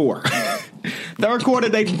don't score. Third quarter,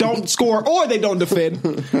 they don't score or they don't defend.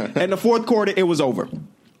 And the fourth quarter, it was over.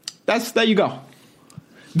 There you go.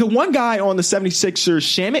 The one guy on the 76ers,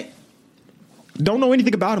 Shamet, don't know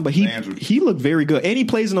anything about him, but he looked very good. And he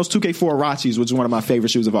plays in those 2K4 Arachis, which is one of my favorite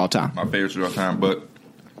shoes of all time. My favorite shoe of all time. But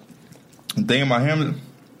the thing about him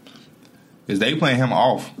is they playing him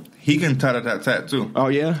off. He can tat too. Oh,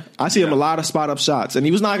 yeah? I see him a lot of spot-up shots, and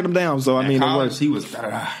he was knocking them down. So, I mean, college, he was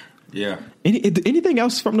yeah. Anything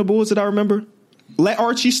else from the Bulls that I remember? Let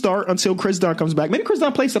Archie start until Chris Dunn comes back. Maybe Chris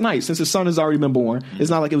Dunn plays tonight since his son has already been born. It's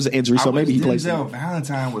not like it was an injury, so maybe he plays. Denzel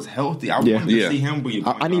Valentine was healthy. I wanted to see him be.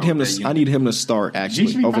 I need him to start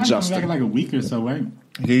actually over Justin. Back in like a week or so, right?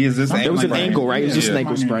 He is this. It was an ankle, right? It was just an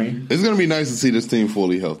ankle sprain. It's going to be nice to see this team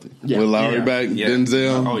fully healthy. Yeah. With Lowry back,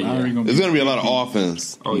 Denzel. Oh yeah, it's going to be a lot of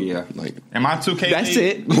offense. Oh yeah, and my 2K. That's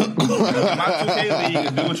it. My 2K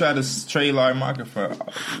league, dude tried to trade Larry Market for.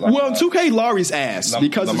 Well, 2K Laurie's ass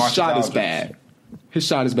because his shot is bad. His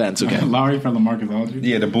shot is bad, too. Lowry for LaMarcus Aldridge?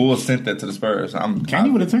 Yeah, the Bulls sent that to the Spurs. Kenny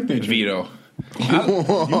would have took that trade. Veto.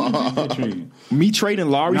 Me trading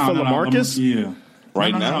Lowry for LaMarcus? Yeah.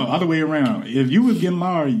 Right No, other way around. If you was getting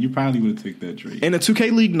Lowry, you probably would take that trade. In the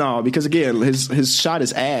 2K league, no, because again, his shot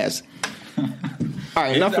is ass. All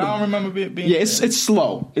right, enough. I don't remember being. Yeah, it's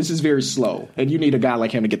slow. It's just very slow, and you need a guy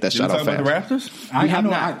like him to get that shot off fast. About the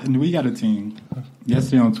Raptors? We got a team.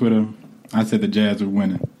 Yesterday on Twitter, I said the Jazz were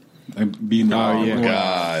winning. Beating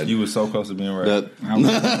God, you were so close to being right.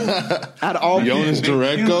 Out of all Jonas people,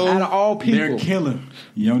 Jerebko, out of all people, they're killer.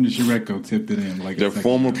 Jonas Jerebko tipped it in like their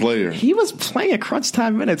former player. He was playing crunch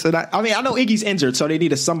time minutes, and I mean, I know Iggy's injured, so they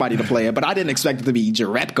needed somebody to play it, but I didn't expect it to be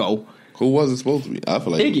Jerebko. Who was it supposed to be? I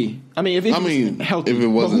feel like Iggy. I mean, if Iggy was healthy, if it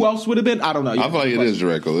wasn't, who else would have been? I don't know. I feel like it is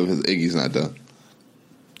Jerebko if Iggy's not done.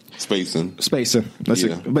 Spacing.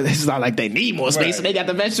 But it's not like they need more spacing. They got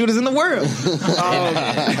the best shooters in the world.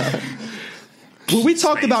 When we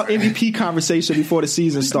talked about MVP conversation before the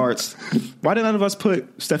season starts, why did none of us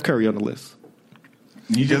put Steph Curry on the list?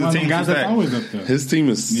 He's just one of the guys that's always up there. His team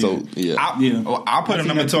is so I'll put him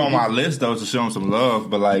number 2 on my list though to show him some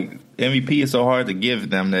love, but like MVP is so hard to give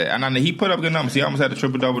them that. And I mean, he put up good numbers. He almost had a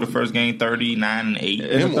triple double the first game, 39 and 8.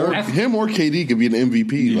 Him or KD could be an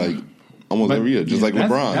MVP like almost every year, just like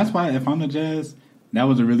LeBron. That's why if I'm the Jazz, that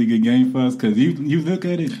was a really good game for us because you look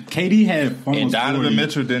at it. KD had almost and Donovan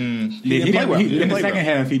Mitchell didn't. He didn't play well. In the second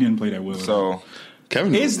half, he didn't play that well. So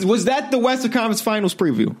was that the Western Conference Finals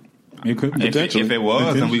preview? It could be. If it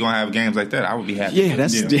was, and we're gonna have games like that, I would be happy. Yeah,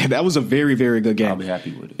 that was a very, very good game. I'll be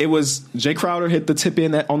happy with it. It was Jay Crowder hit the tip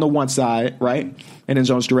in on the one side, right, and then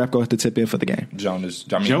Jonas Jerebko hit the tip in for the game. Joe Ingles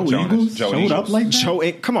showed up like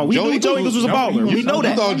that. Come on, we knew Joe Ingles was a baller. We know that.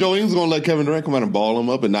 You thought Joe Ingles was gonna let Kevin Durant come out and ball him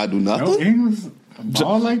up and not do nothing? Joe Ingles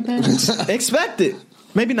ball like that? Expect it.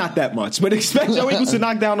 Maybe not that much, but expect Joe Ingles to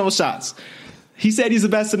knock down those shots. He said he's the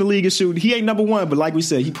best in the league at shooting. He ain't number 1, but like we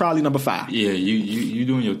said, he probably number 5. Yeah, you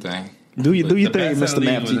doing your thing. Do your thing, Mr.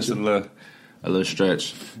 Math teacher. A little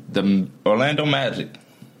stretch. The Orlando Magic.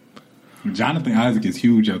 Jonathan Isaac is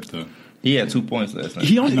huge up there. He had 2 points last night.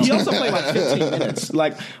 He also played like 15 minutes.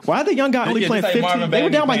 Like, why the young guy only playing 15? They were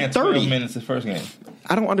down like 30 minutes the first game.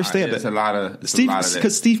 I don't understand that. It's a lot of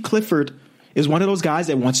because Steve Clifford is one of those guys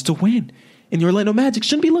that wants to win, and your Orlando Magic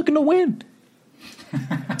shouldn't be looking to win.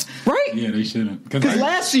 Right? Yeah, they shouldn't. Because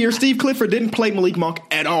last year, Steve Clifford didn't play Malik Monk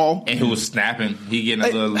at all. And he was snapping. He getting a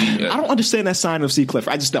little lead. I don't understand that sign of Steve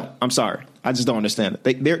Clifford. I just don't. I'm sorry. I just don't understand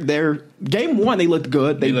it. They're game 1, they looked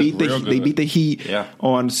good. They beat the Heat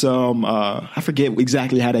on some, I forget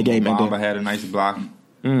exactly how that game ended. Mamba had a nice block.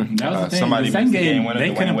 That was the thing. Somebody the same game, winner,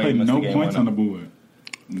 they couldn't put no points on the board.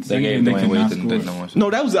 They gave Dwayne Wade the No,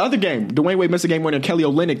 that was the other game. Dwayne Wade missed a game winner and Kelly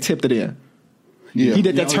Olynyk tipped it in. Yeah. He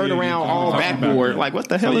did that turnaround all backboard. Like, what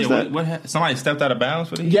the hell is that? Somebody stepped out of bounds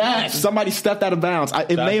for the Heat? Yes, somebody stepped out of bounds.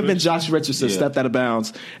 It may have been Josh Richardson stepped out of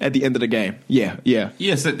bounds at the end of the game.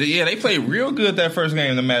 Yes, they played real good that first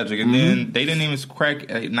game, the Magic, and then they didn't even crack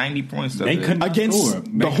 90 points. They couldn't against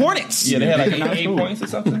the Hornets. Yeah, they had like 8 points or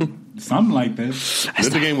something. Something like that. That's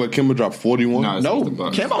the game where Kemba dropped 41? No,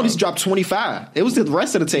 Kemba only dropped 25. It was the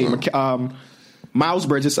rest of the team. Miles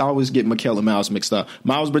Bridges, I always get Mikal and Miles mixed up.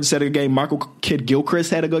 Miles Bridges had a good game. Michael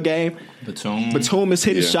Kidd-Gilchrist had a good game. Batum is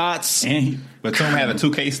hitting shots. And Batum had a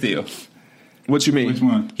 2K steal. What you mean? Which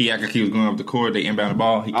one? He acted like he was going up the court. They inbound the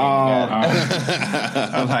ball. He came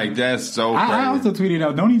I'm like, that's so crazy. I also tweeted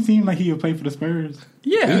out, don't he seem like he would play for the Spurs?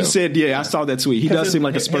 Yeah. He said, I saw that tweet. He does seem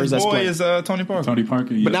like a Spurs that's playing. His boy is Tony Parker. Tony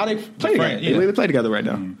Parker, yeah. But now they play together. Yeah. They play together right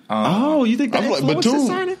now. You think that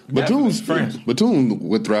Batum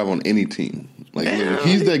would thrive on any team. Like,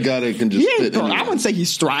 he's that guy that can just fit. I wouldn't say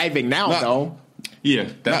he's thriving now, though. Yeah,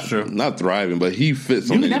 that's true. Not thriving, but he fits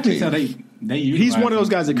on any team. He's one of those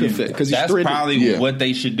guys that could fit. Because that's probably what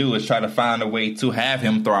they should do is try to find a way to have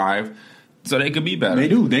him thrive so they could be better. They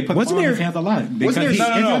do. They put the ball in his hands a lot. No,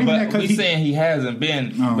 but we're saying he hasn't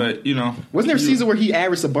been. But, Wasn't there a season where he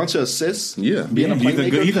averaged a bunch of assists? Yeah. Being a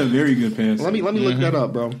playmaker? He's a very good passer. Let me look that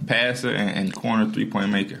up, bro. Passer and corner 3-point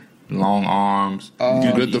maker. Long arms.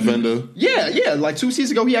 Good defender. Yeah. Like 2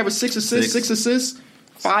 seasons ago, he averaged 6 assists.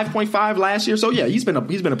 5.5 last year. So, he's been a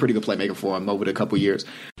pretty good playmaker for him over the couple years.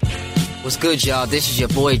 What's good, y'all? This is your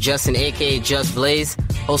boy Justin, a.k.a. Just Blaze,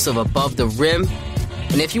 host of Above the Rim.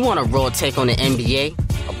 And if you want a raw take on the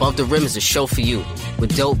NBA, Above the Rim is a show for you.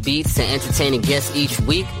 With dope beats and entertaining guests each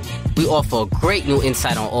week, we offer a great new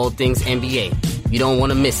insight on all things NBA. You don't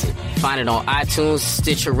want to miss it. Find it on iTunes,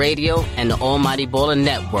 Stitcher Radio, and the Almighty Baller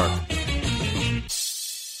Network.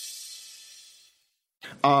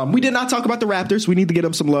 We did not talk about the Raptors. We need to get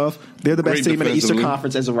them some love. They're the best team in the Eastern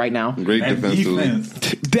Conference as of right now. Great defense.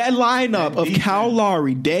 That lineup of Kyle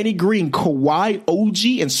Lowry, Danny Green, Kawhi,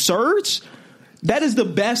 OG, and Serge, that is the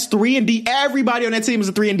best 3-and-D. Everybody on that team is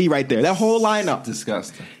a 3-and-D right there. That whole lineup.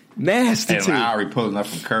 Disgusting. Nasty And team. Lowry pulling up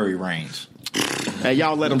from Curry range. And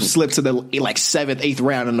y'all let him slip to the like 7th, 8th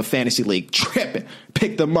round in the fantasy league. Tripping.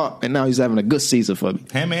 Picked him up, and now he's having a good season for me.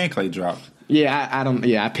 Him and Clay dropped. Yeah, I don't.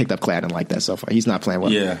 Yeah, I picked up Clay. I didn't like that so far. He's not playing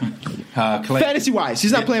well. Yeah. Clay. Fantasy wise,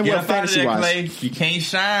 he's not playing well. Get up out of Fantasy there, wise, Clay. You can't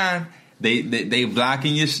shine. They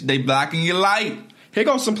blocking your. They blocking your light. here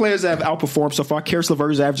goes some players that have outperformed so far. Karis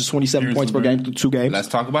LeVert averages 27 points per game through 2 games. Let's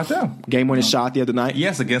talk about them. Game winning shot the other night.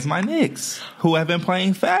 Yes, against my Knicks, who have been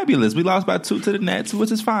playing fabulous. We lost by 2 to the Nets,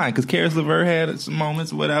 which is fine because Karis LeVert had some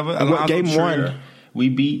moments, whatever. What, game Trier, 1? we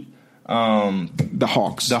beat The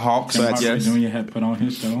Hawks. the Hawks. Tim Hardaway Yes. Jr. had put on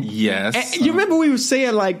his show. Yes. And you remember we were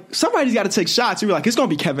saying like somebody's got to take shots. We were like, it's going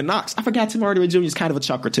to be Kevin Knox. I forgot Tim Hardaway Jr. is kind of a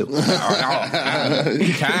chucker too.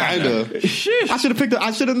 Kinda. I should have picked.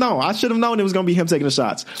 I should have known. I should have known it was going to be him taking the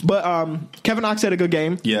shots. But Kevin Knox had a good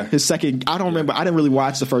game. Yeah. His second. I don't remember. I didn't really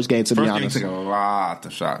watch the first game to be First game honest. took a lot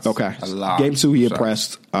of shots. Okay. A lot. Game 2 he of shots.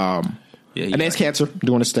 impressed. Yeah, And that's Cancer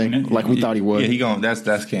doing his thing like we thought he would. Yeah, he going.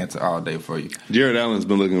 That's Cancer all day for you. Jared Allen's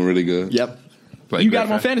been looking really good. Yep. Blake You got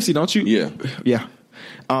him on Griffin. fantasy, don't you? Yeah. Yeah.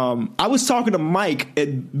 I was talking to Mike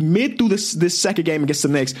at mid through this second game against the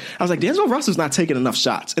Knicks. I was like, D'Angelo Russell's not taking enough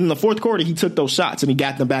shots. And in the fourth quarter, he took those shots and he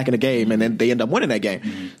got them back in the game, and then they end up winning that game.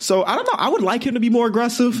 Mm-hmm. So I don't know. I would like him to be more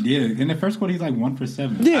aggressive. Yeah, in the first quarter, he's like 1 for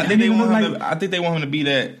 7. Yeah. I think they want him. like, I think they want him to be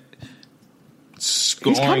that. He's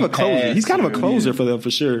kind of a closer. He's kind of a closer for them for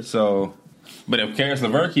sure. So, but if Karis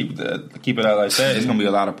LeVert keep it out like that, it's going to be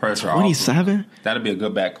a lot of pressure. 27? That'll be a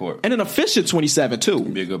good backcourt. And an efficient 27 too.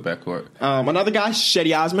 Be a good backcourt. Another guy,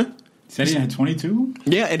 Shetty Osman. said he had 22?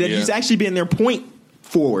 Yeah, and then Yeah. he's actually been their point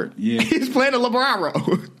forward. Yeah. He's playing the LeBron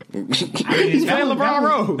role. He's playing LeBron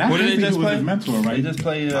role. That's What did they just play? His mentor, right? They just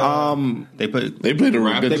played. They played. They played a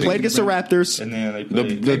Raptors. They played against the Raptors. And then they The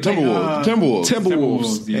played. Timberwolves.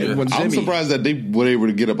 Timberwolves. yeah. And when I'm Jimmy- surprised that they were able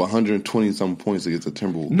to get up 120 some points against the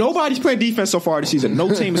Timberwolves. Nobody's playing defense so far this season.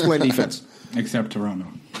 No team is playing defense Except Toronto.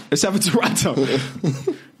 except for Toronto.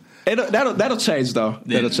 That'll change though.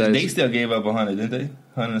 That'll change. They still gave up 100, didn't they?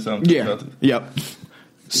 100 and something. Yeah. Yep.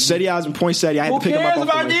 Shetty Osman, point Shetty. I had Who to pick him up cares off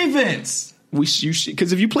the about way. defense?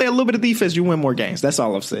 Because if you play a little bit of defense, you win more games. That's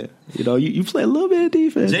all I've said. You know, you play a little bit of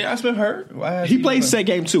defense. J.R. Smith hurt. Why He played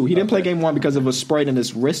game 2. He didn't play game 1 because of a sprain in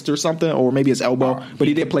his wrist or something, or maybe his elbow. But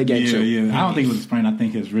he did play game 2. Yeah. I don't think it was a sprain. I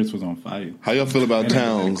think his wrist was on fire. How y'all feel about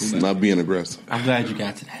Towns not being aggressive? I'm glad you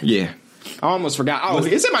got to that. Yeah. I almost forgot. Oh,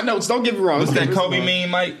 it's in my notes. Don't get me wrong. What's that Kobe mean,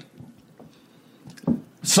 Mike?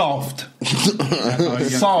 Soft.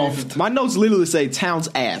 Soft. Soft. My notes literally say Towns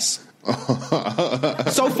ass.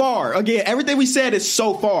 So far. Again, everything we said is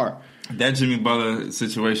so far. That Jimmy Butler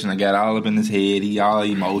situation, I got all up in his head. He all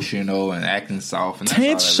emotional and acting soft. And that's all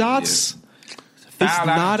 10 that shots. is. It's Fouled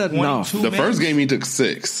out not in enough. 22 The first minutes. game he took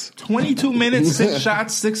 6. 22 minutes, 6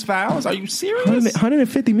 shots, 6 fouls. Are you serious?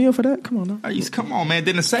 150 mil for that? Come on now. Come on, man.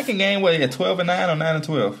 Then the second game, what, at 12 and 9 or 9 and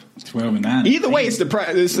 12? 12 and 9. Either way, it's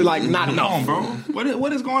like not Come on, enough. bro.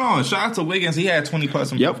 What is going on? Shout out to Wiggins. He had 20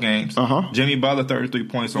 plus in Yep. both games. Uh-huh. Jimmy Butler, 33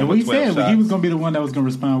 points on And we 12 said shots. he was going to be the one that was going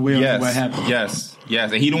to respond well to what happened. Yes.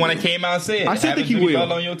 And he the one that came out and said, I still having think he Jimmy will.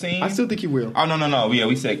 Butler on your team. I still think he will. Oh, no. Yeah,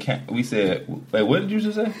 we said, wait, what did you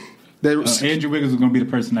just say? Andrew Wiggins was going to be the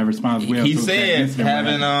person that responds well. He to that said incident when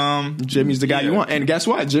it happened. having, Jimmy's the guy you want. And guess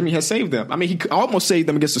what? Jimmy has saved them. I mean, he almost saved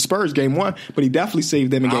them against the Spurs game 1, but he definitely saved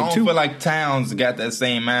them in I game don't 2. feel like Towns got that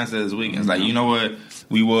same mindset as Wiggins. Like, you know what?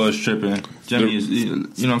 We was tripping. Jimmy is, you know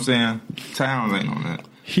what I'm saying? Towns ain't on that.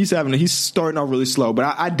 He's starting off really slow,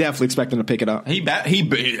 but I definitely expect him to pick it up. He better.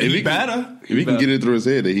 If he can get it through his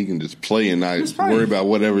head that he can just play and not Just play. worry about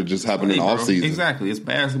whatever just happened in the Bro, offseason. Exactly. It's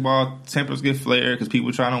basketball. Tempers get flared because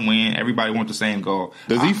people trying to win. Everybody wants the same goal.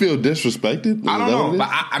 Does he feel disrespected? I Is don't that know, what it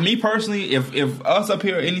but is? me personally, if us up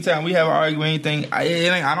here anytime we have an argument, anything,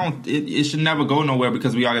 it should never go nowhere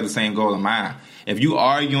because we all got the same goal in mind. If you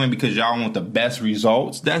arguing because y'all want the best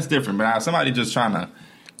results, that's different. But if somebody just trying to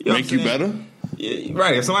Make you better? Yeah,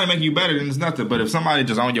 right. If somebody make you better, then it's nothing. But if somebody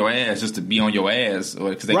just on your ass just to be on your ass, or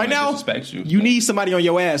because they Right now, disrespect you, you need somebody on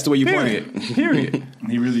your ass the way you play. Period.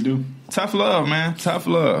 He really do. Tough love, man. Tough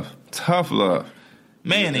love.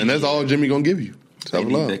 Man, And that's all Jimmy gonna give you. Tough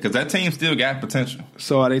love. because that team still got potential.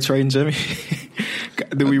 So are they trading Jimmy?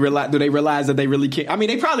 Do they realize that they really can't? I mean,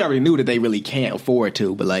 they probably already knew that they really can't afford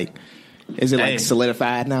to, but like, is it like Hey,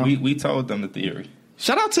 solidified now? We told them the theory.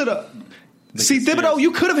 Shout out to the. See, conspiracy. Thibodeau,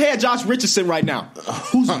 you could have had Josh Richardson right now,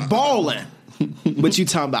 who's balling, but you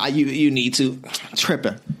talking about you need to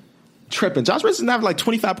tripping. Josh Richardson having like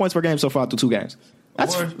 25 points per game so far through 2 games.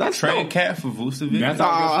 That's trade dope. Cat for Vucevic. That's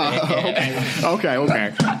all Okay.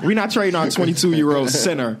 We're not trading our 22-year-old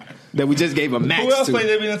center that we just gave a max. Who else to. played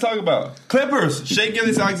that we didn't talk about? Clippers. Shea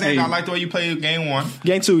Gilgeous-Alexander. I like the way you played game 1.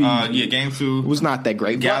 Game 2. Game 2 was not that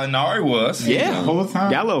great. Gallinari was. Yeah. The whole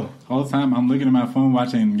time. Gallo. Whole time I'm looking at my phone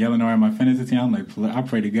watching Gallinari on my fantasy team. I'm like, I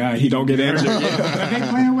pray to God he don't get injured. They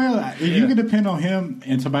playing well. If you can depend on him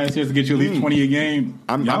and Tobias Harris to get you at least 20 a game,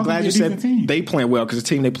 I'm glad you said they playing well because the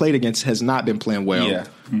team they played against has not been playing well. Yeah.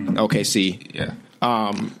 OKC. Yeah.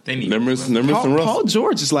 They need Paul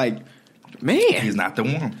George is like, man, he's not the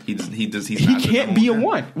one. He can't be a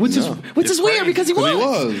one, which is weird because he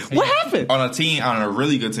was. What happened on a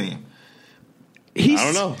really good team? I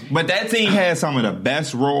don't know, but that team had some of the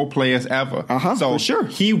best role players ever. So for sure,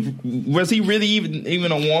 was he really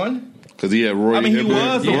even a one? Because he had Roy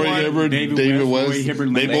Hibbert, David West.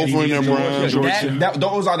 They both were in their prime.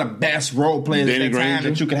 Those are the best role players at that time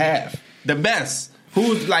that you could have. The best.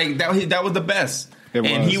 Who's like that? That was the best.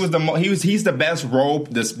 He's the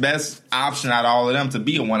best option out of all of them to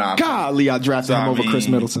be a one option. Golly, I drafted him over Chris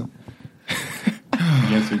Middleton.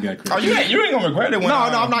 Yes, we got Chris. You ain't gonna regret it. No,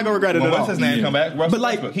 I'm not gonna regret it at all. What's his name come back? But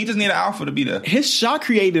like, he just need an alpha to be there. His shot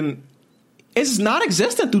creating is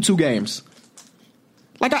non-existent through 2 games.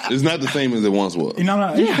 Like it's not the same as it once was. I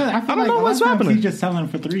don't know what's happening. He's just selling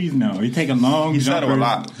for threes now. He taking long. He settled a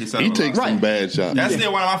lot. He takes some bad shots. That's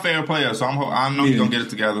still one of my favorite players. So I know he's gonna get it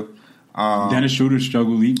together. Dennis Schroeder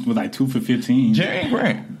struggled. He was like 2 for 15. Jerry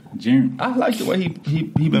Grant. I like the way he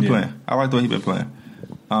been playing. I like the way he been playing.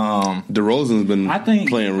 DeRozan's been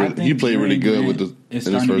playing. He played really good with the. It's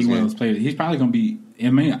starting to be one of those players. He's probably going to be.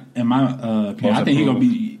 In my opinion, I think he's going to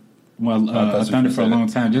be a Thunder for a long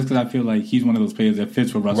time. Just because I feel like he's one of those players that fits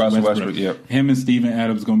for Russell Westbrook. Yep. Him and Steven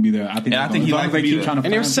Adams going to be there. I think he likes to be there. And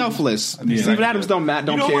they're selfless. Steven Adams don't care.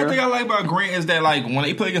 One thing I like about Grant is that like when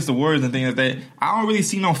they play against the Warriors and things like that, I don't really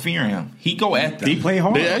see no fear in him. He go at them. They play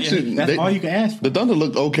hard. That's all you can ask for. The Thunder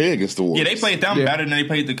looked okay against the Warriors. Yeah, they played them better than they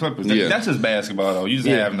played the Clippers. That's just basketball though. You just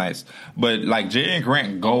have nice. But like Jerry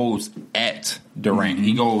Grant goes at Durant.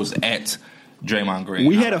 He goes at Draymond Green.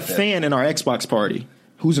 We had a fan in our Xbox party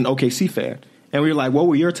who's an OKC fan. And we were like, what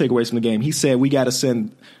were your takeaways from the game? He said, we got to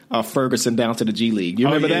send Ferguson down to the G League. You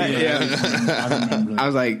remember that? Yeah. I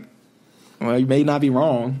was like, well, you may not be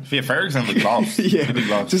wrong. Yeah, Ferguson looked lost.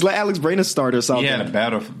 Just let Alex Brayton start or something. He had a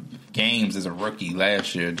better games as a rookie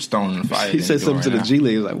last year, just throwing in the fire. He said something to the G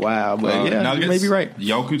League. Like, wow. But you may be right.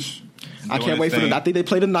 Jokic. I can't wait for I think they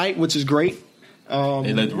play tonight, which is great. We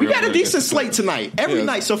got a decent slate tonight. Every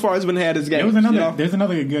night so far has been had this game. There's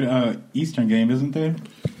another good Eastern game, isn't there?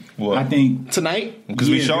 What? I think tonight because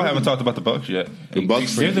we haven't talked about the Bucks yet. The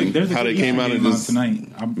Bucks, there's how they came out of this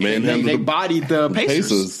tonight. They bodied the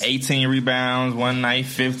Pacers. 18 rebounds one night,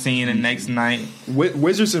 15 the next night.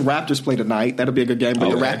 Wizards and Raptors play tonight. That'll be a good game. But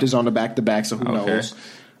the Raptors on the back-to-back, so who knows?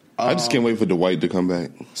 I just can't wait for Dwight to come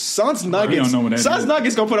back. Suns Nuggets. Suns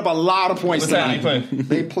Nuggets gonna put up a lot of points tonight.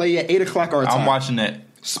 They play at 8:00 our time. I'm watching that.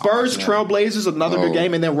 Spurs, Trailblazers, another good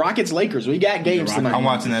game, and then Rockets, Lakers. We got games tonight. I'm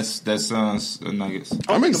watching that Suns Nuggets.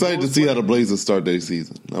 I'm excited to see how the Blazers start their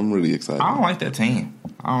season. I'm really excited. I don't like that team.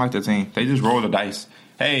 They just roll the dice.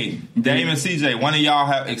 Hey, Dame and CJ, one of y'all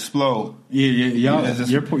have explode. Yeah.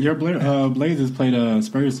 Your Blazers played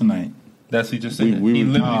Spurs tonight. That's what he just said.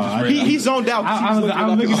 He zoned out. I was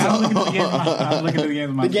looking at the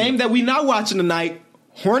game. The game that we not watching tonight,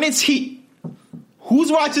 Hornets Heat.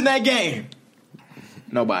 Who's watching that game?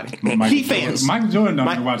 Nobody. Heat fans. Michael Jordan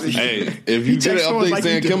don't watch the game. Hey, if you get an update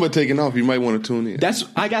saying Kemba taking off, you might want to tune in.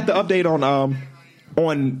 I got the update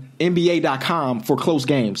on NBA.com for close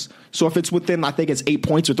games. So if it's within, I think it's 8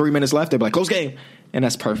 points or 3 minutes left, they'll be like, close game. And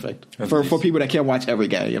that's perfect. For people that can't watch every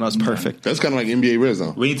game. It's perfect. That's kind of like NBA Red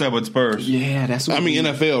Zone. We need to talk about Spurs. Yeah, that's what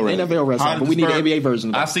NFL Red Zone. NFL Red Zone, but we need the NBA version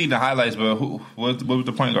of that. I see the highlights, but what was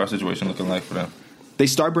the point guard situation looking like for them? They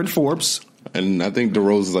start Brent Forbes. And I think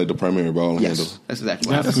DeRozan is like the primary ball handler. That's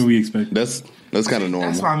exactly what we expect. That's kind of normal.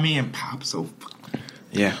 That's why me and Pop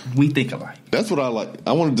we think alike. That's what I like.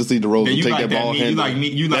 I wanted to see DeRozan take that ball handle.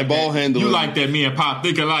 You like that me and Pop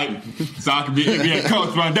think alike, so I can be NBA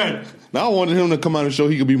coach one day. Now I wanted him to come out and show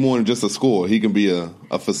he could be more than just a scorer. He can be a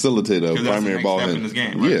facilitator, a primary ball handler. In this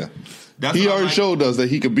game, right? Yeah, he already showed us that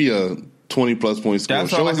he could be a 20-plus point scorer.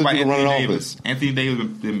 That's what I like about Anthony Davis. Anthony Davis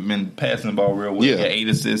has been passing the ball real well. Yeah, 8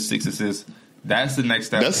 assists, 6 assists. That's the next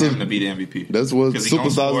step for him to be the MVP. That's what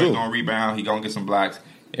superstars do. He's going to rebound. He's going to get some blocks.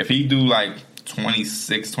 If he do like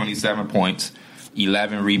 26, 27 points,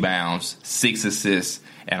 11 rebounds, 6 assists,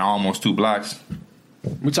 and almost 2 blocks.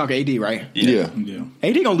 We talk AD, right? Yeah.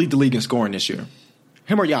 AD going to lead the league in scoring this year.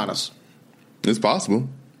 Him or Giannis? It's possible.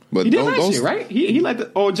 But he did last year, right? He led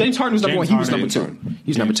the. James Harden was number 1. He was number 2.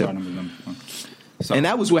 He's number 2. So, and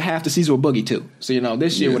that was with half the season with Boogie too. So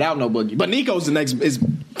this year without no Boogie, but Nico's the next is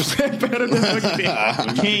 100% better than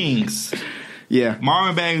Boogie. Kings. Yeah.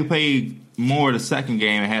 Marvin Bagley played more the second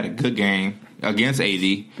game and had a good game against AD.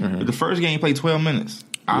 Mm-hmm. But the first game he played 12 minutes.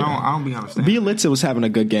 I don't be understanding. Bielitsa was having a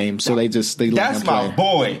good game, so they let him play. That's my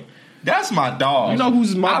boy. That's my dog. You know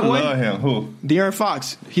who's my boy? I love him. Who? De'Aaron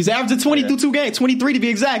Fox. He's averaging 20 through 2 games, 23 to be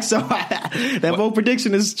exact. So that bold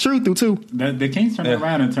prediction is true through 2. The Kings turned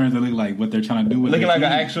around in terms of like what they're trying to do with looking like team.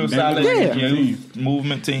 an actual solid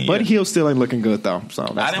movement team. But Hill still ain't looking good though.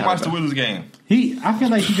 So I didn't watch the Wizards game. I feel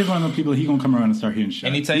like he's just one of those people. He's gonna come around and start hitting shots.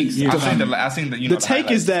 And he takes. I seen the take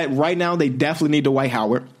is that right now they definitely need Dwight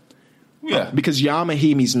Howard. Yeah, because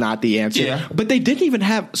Yamahimi's not the answer. Yeah, but they didn't even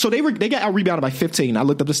have. So they got out rebounded by 15. I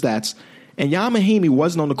looked up the stats. And Yamahimi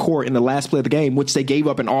wasn't on the court in the last play of the game, which they gave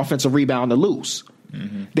up an offensive rebound to lose.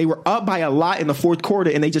 Mm-hmm. They were up by a lot in the fourth quarter,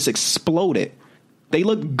 and they just exploded. They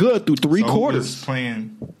looked good through 3 quarters. Was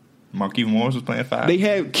playing, Markieff Morris was playing 5. They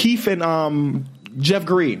had Keith and Jeff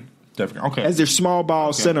Green as their small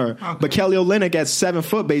ball center. Okay. But Kelly Olynyk at 7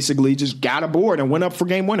 foot basically just got aboard and went up for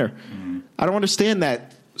game winner. Mm-hmm. I don't understand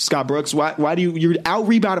that, Scott Brooks. Why do you're out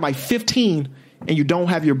rebounded by 15? And you don't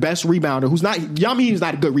have your best rebounder, who's not Yami's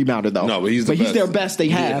not a good rebounder though. No, but he's their best they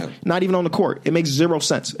have. Yeah. Not even on the court. It makes 0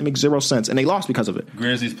 sense. And they lost because of it.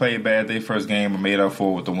 Grizzlies played bad their first game, but made up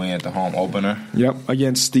for with the win at the home opener. Yep,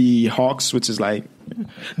 against the Hawks, which is like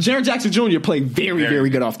Jaren Jackson Jr. played very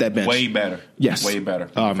good off that bench. Way better. Yes, way better.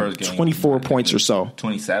 First game, 24 points or so.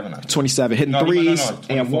 27. 27 hitting threes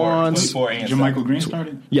and ones. JaMychal Green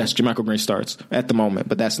started. Yes, JaMychal Green starts at the moment,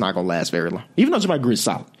 but that's not going to last very long. Even though JaMychal Green's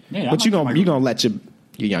solid, but you're gonna let your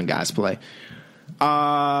young guys play.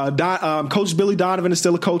 Coach Billy Donovan is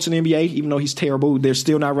still a coach in the NBA, even though he's terrible. They're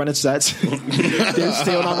still not running sets. 2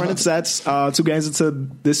 games into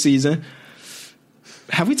this season.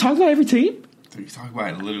 Have we talked about every team? We talk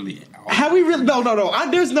about it literally. Have we really? No.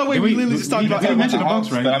 There's no way we literally just talked about. We mentioned the Hawks,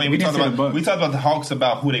 right? But I mean, we talked about the Hawks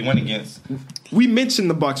about who they went against. We mentioned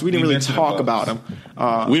the Bucks. We didn't really talk about them.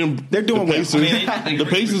 They're doing the Pacers. The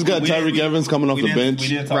Pacers got Tyreke Evans coming off the bench. We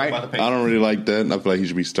didn't talk about the Pacers. I don't really like that. I feel like he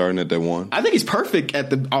should be starting at that 1. I think he's perfect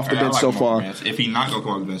off the bench so far. If he's not going to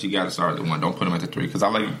come off the bench, you got to start at the 1. Don't put him at the 3 because I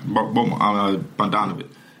like Bogdanovic.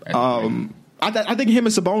 I think him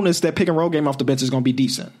and Sabonis, that pick and roll game off the bench is going to be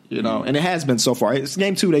decent, and it has been so far. It's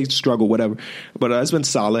game 2, they struggle, whatever, but it's been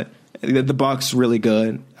solid. The Bucks really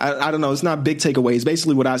good. I don't know. It's not big takeaways.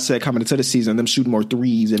 Basically, what I said coming into the season, them shooting more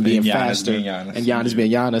threes and being faster, and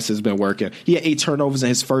Giannis has been working. He had 8 turnovers in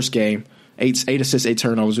his first game. 8 assists, 8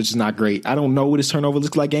 turnovers, which is not great. I don't know what his turnover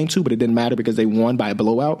looks like game 2, but it didn't matter because they won by a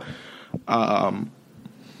blowout.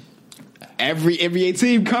 Every NBA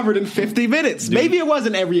team covered in 50 minutes. Dude, maybe it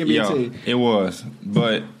wasn't every NBA team. It was,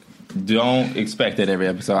 but don't expect that every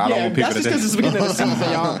episode. I don't want people to think. That's just because it's the beginning of the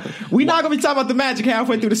season, y'all. We're not going to be talking about the Magic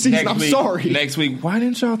halfway through the season. I'm sorry. Next week, why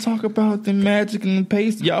didn't y'all talk about the Magic and the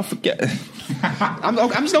Pacers? Y'all forget. I'm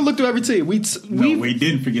just going to look through every team. We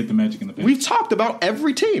didn't forget the Magic and the Pacers. We've talked about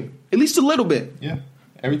every team, at least a little bit. Yeah,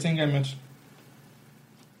 every team got mentioned.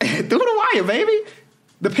 Through the wire, baby.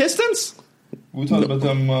 The Pistons? We talked about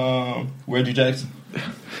them, Reggie Jackson.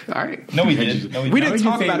 All right. No, we didn't. We didn't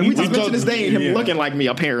talk about it. We just mentioned his name and him looking like me,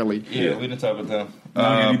 apparently. Yeah, we didn't talk about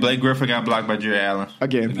them. Blake Griffin got blocked by Jerry Allen.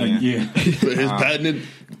 Again. His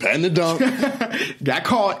patented dunk. Got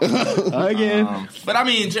caught. Again. But, I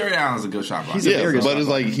mean, Jerry Allen's a good shot blocker. But it's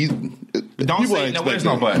like don't say no, there's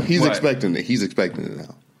no but. He's expecting it. He's expecting it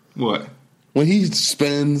now. What? When he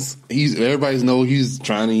spins, everybody's know he's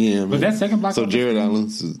trying to get him. Was that second block? So Jared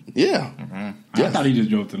Allen's, yeah. I thought he just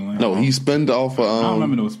drove to the line. No, he spinned off. I don't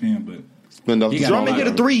remember no spin, but spinned off. Drummond hit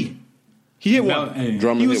a 3. He hit one.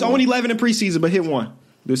 He was on 11 in preseason, but hit 1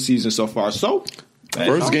 this season so far. So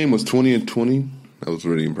first game was 20-20. That was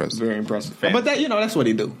really impressive. Very impressive. But that that's what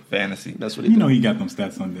he do. Fantasy. That's what he do. He got them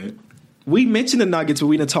stats on that. We mentioned the Nuggets, but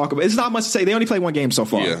we didn't talk about it. It's not much to say. They only played 1 game so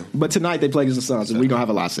far. Yeah. But tonight they play against the Suns, and we're going to have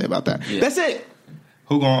a lot to say about that. Yeah. That's it.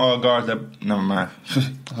 Who gonna guard that? Never mind.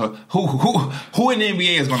 Who in the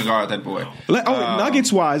NBA is gonna guard that boy?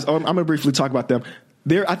 Nuggets wise, I'm gonna briefly talk about them.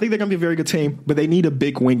 I think they're gonna be a very good team, but they need a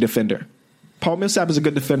big wing defender. Paul Millsap is a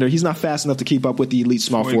good defender. He's not fast enough to keep up with the elite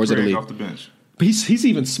small forwards of the league. Off the bench. But he's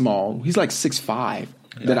even small. He's like 6'5". I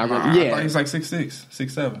thought he's like 6'6",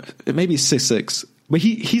 6'7". Maybe 6'6". But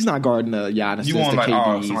he's not guarding Giannis. You want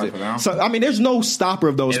somebody for them. So I mean, there's no stopper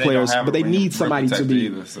of those players, but they need somebody to be.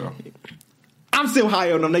 Either, so. I'm still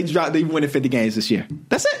high on them. They winning 50 games this year.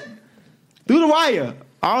 That's it. Through the wire.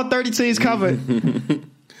 All 30 teams covered.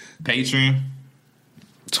 Patreon.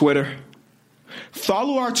 Twitter.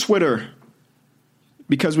 Follow our Twitter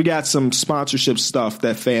because we got some sponsorship stuff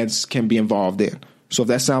that fans can be involved in. So if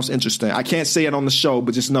that sounds interesting, I can't say it on the show,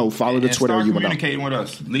 but just know, follow the Twitter. Start communicating with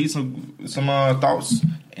us. Leave some thoughts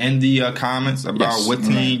in the comments about what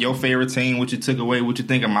team, your favorite team, what you took away, what you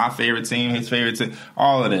think of my favorite team, his favorite team,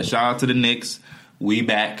 all of that. Shout out to the Knicks. We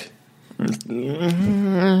back.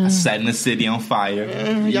 Setting the city on fire.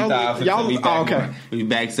 Okay. We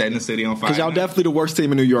back setting the city on fire. Because y'all definitely the worst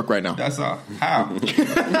team in New York right now. That's all. How?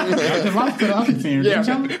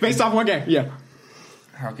 Based off one game. Yeah.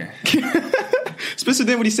 Okay. Spencer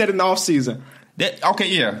did what he said in the offseason. This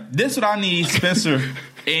what I need, Spencer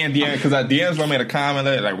and Deanna, because Deanna's made a comment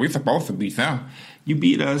like we're supposed to beat them. You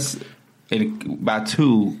beat us by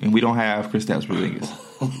 2, and we don't have Kristaps Porzingis.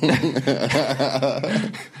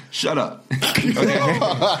 Shut up. Okay. You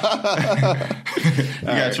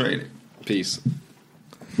got traded. Peace.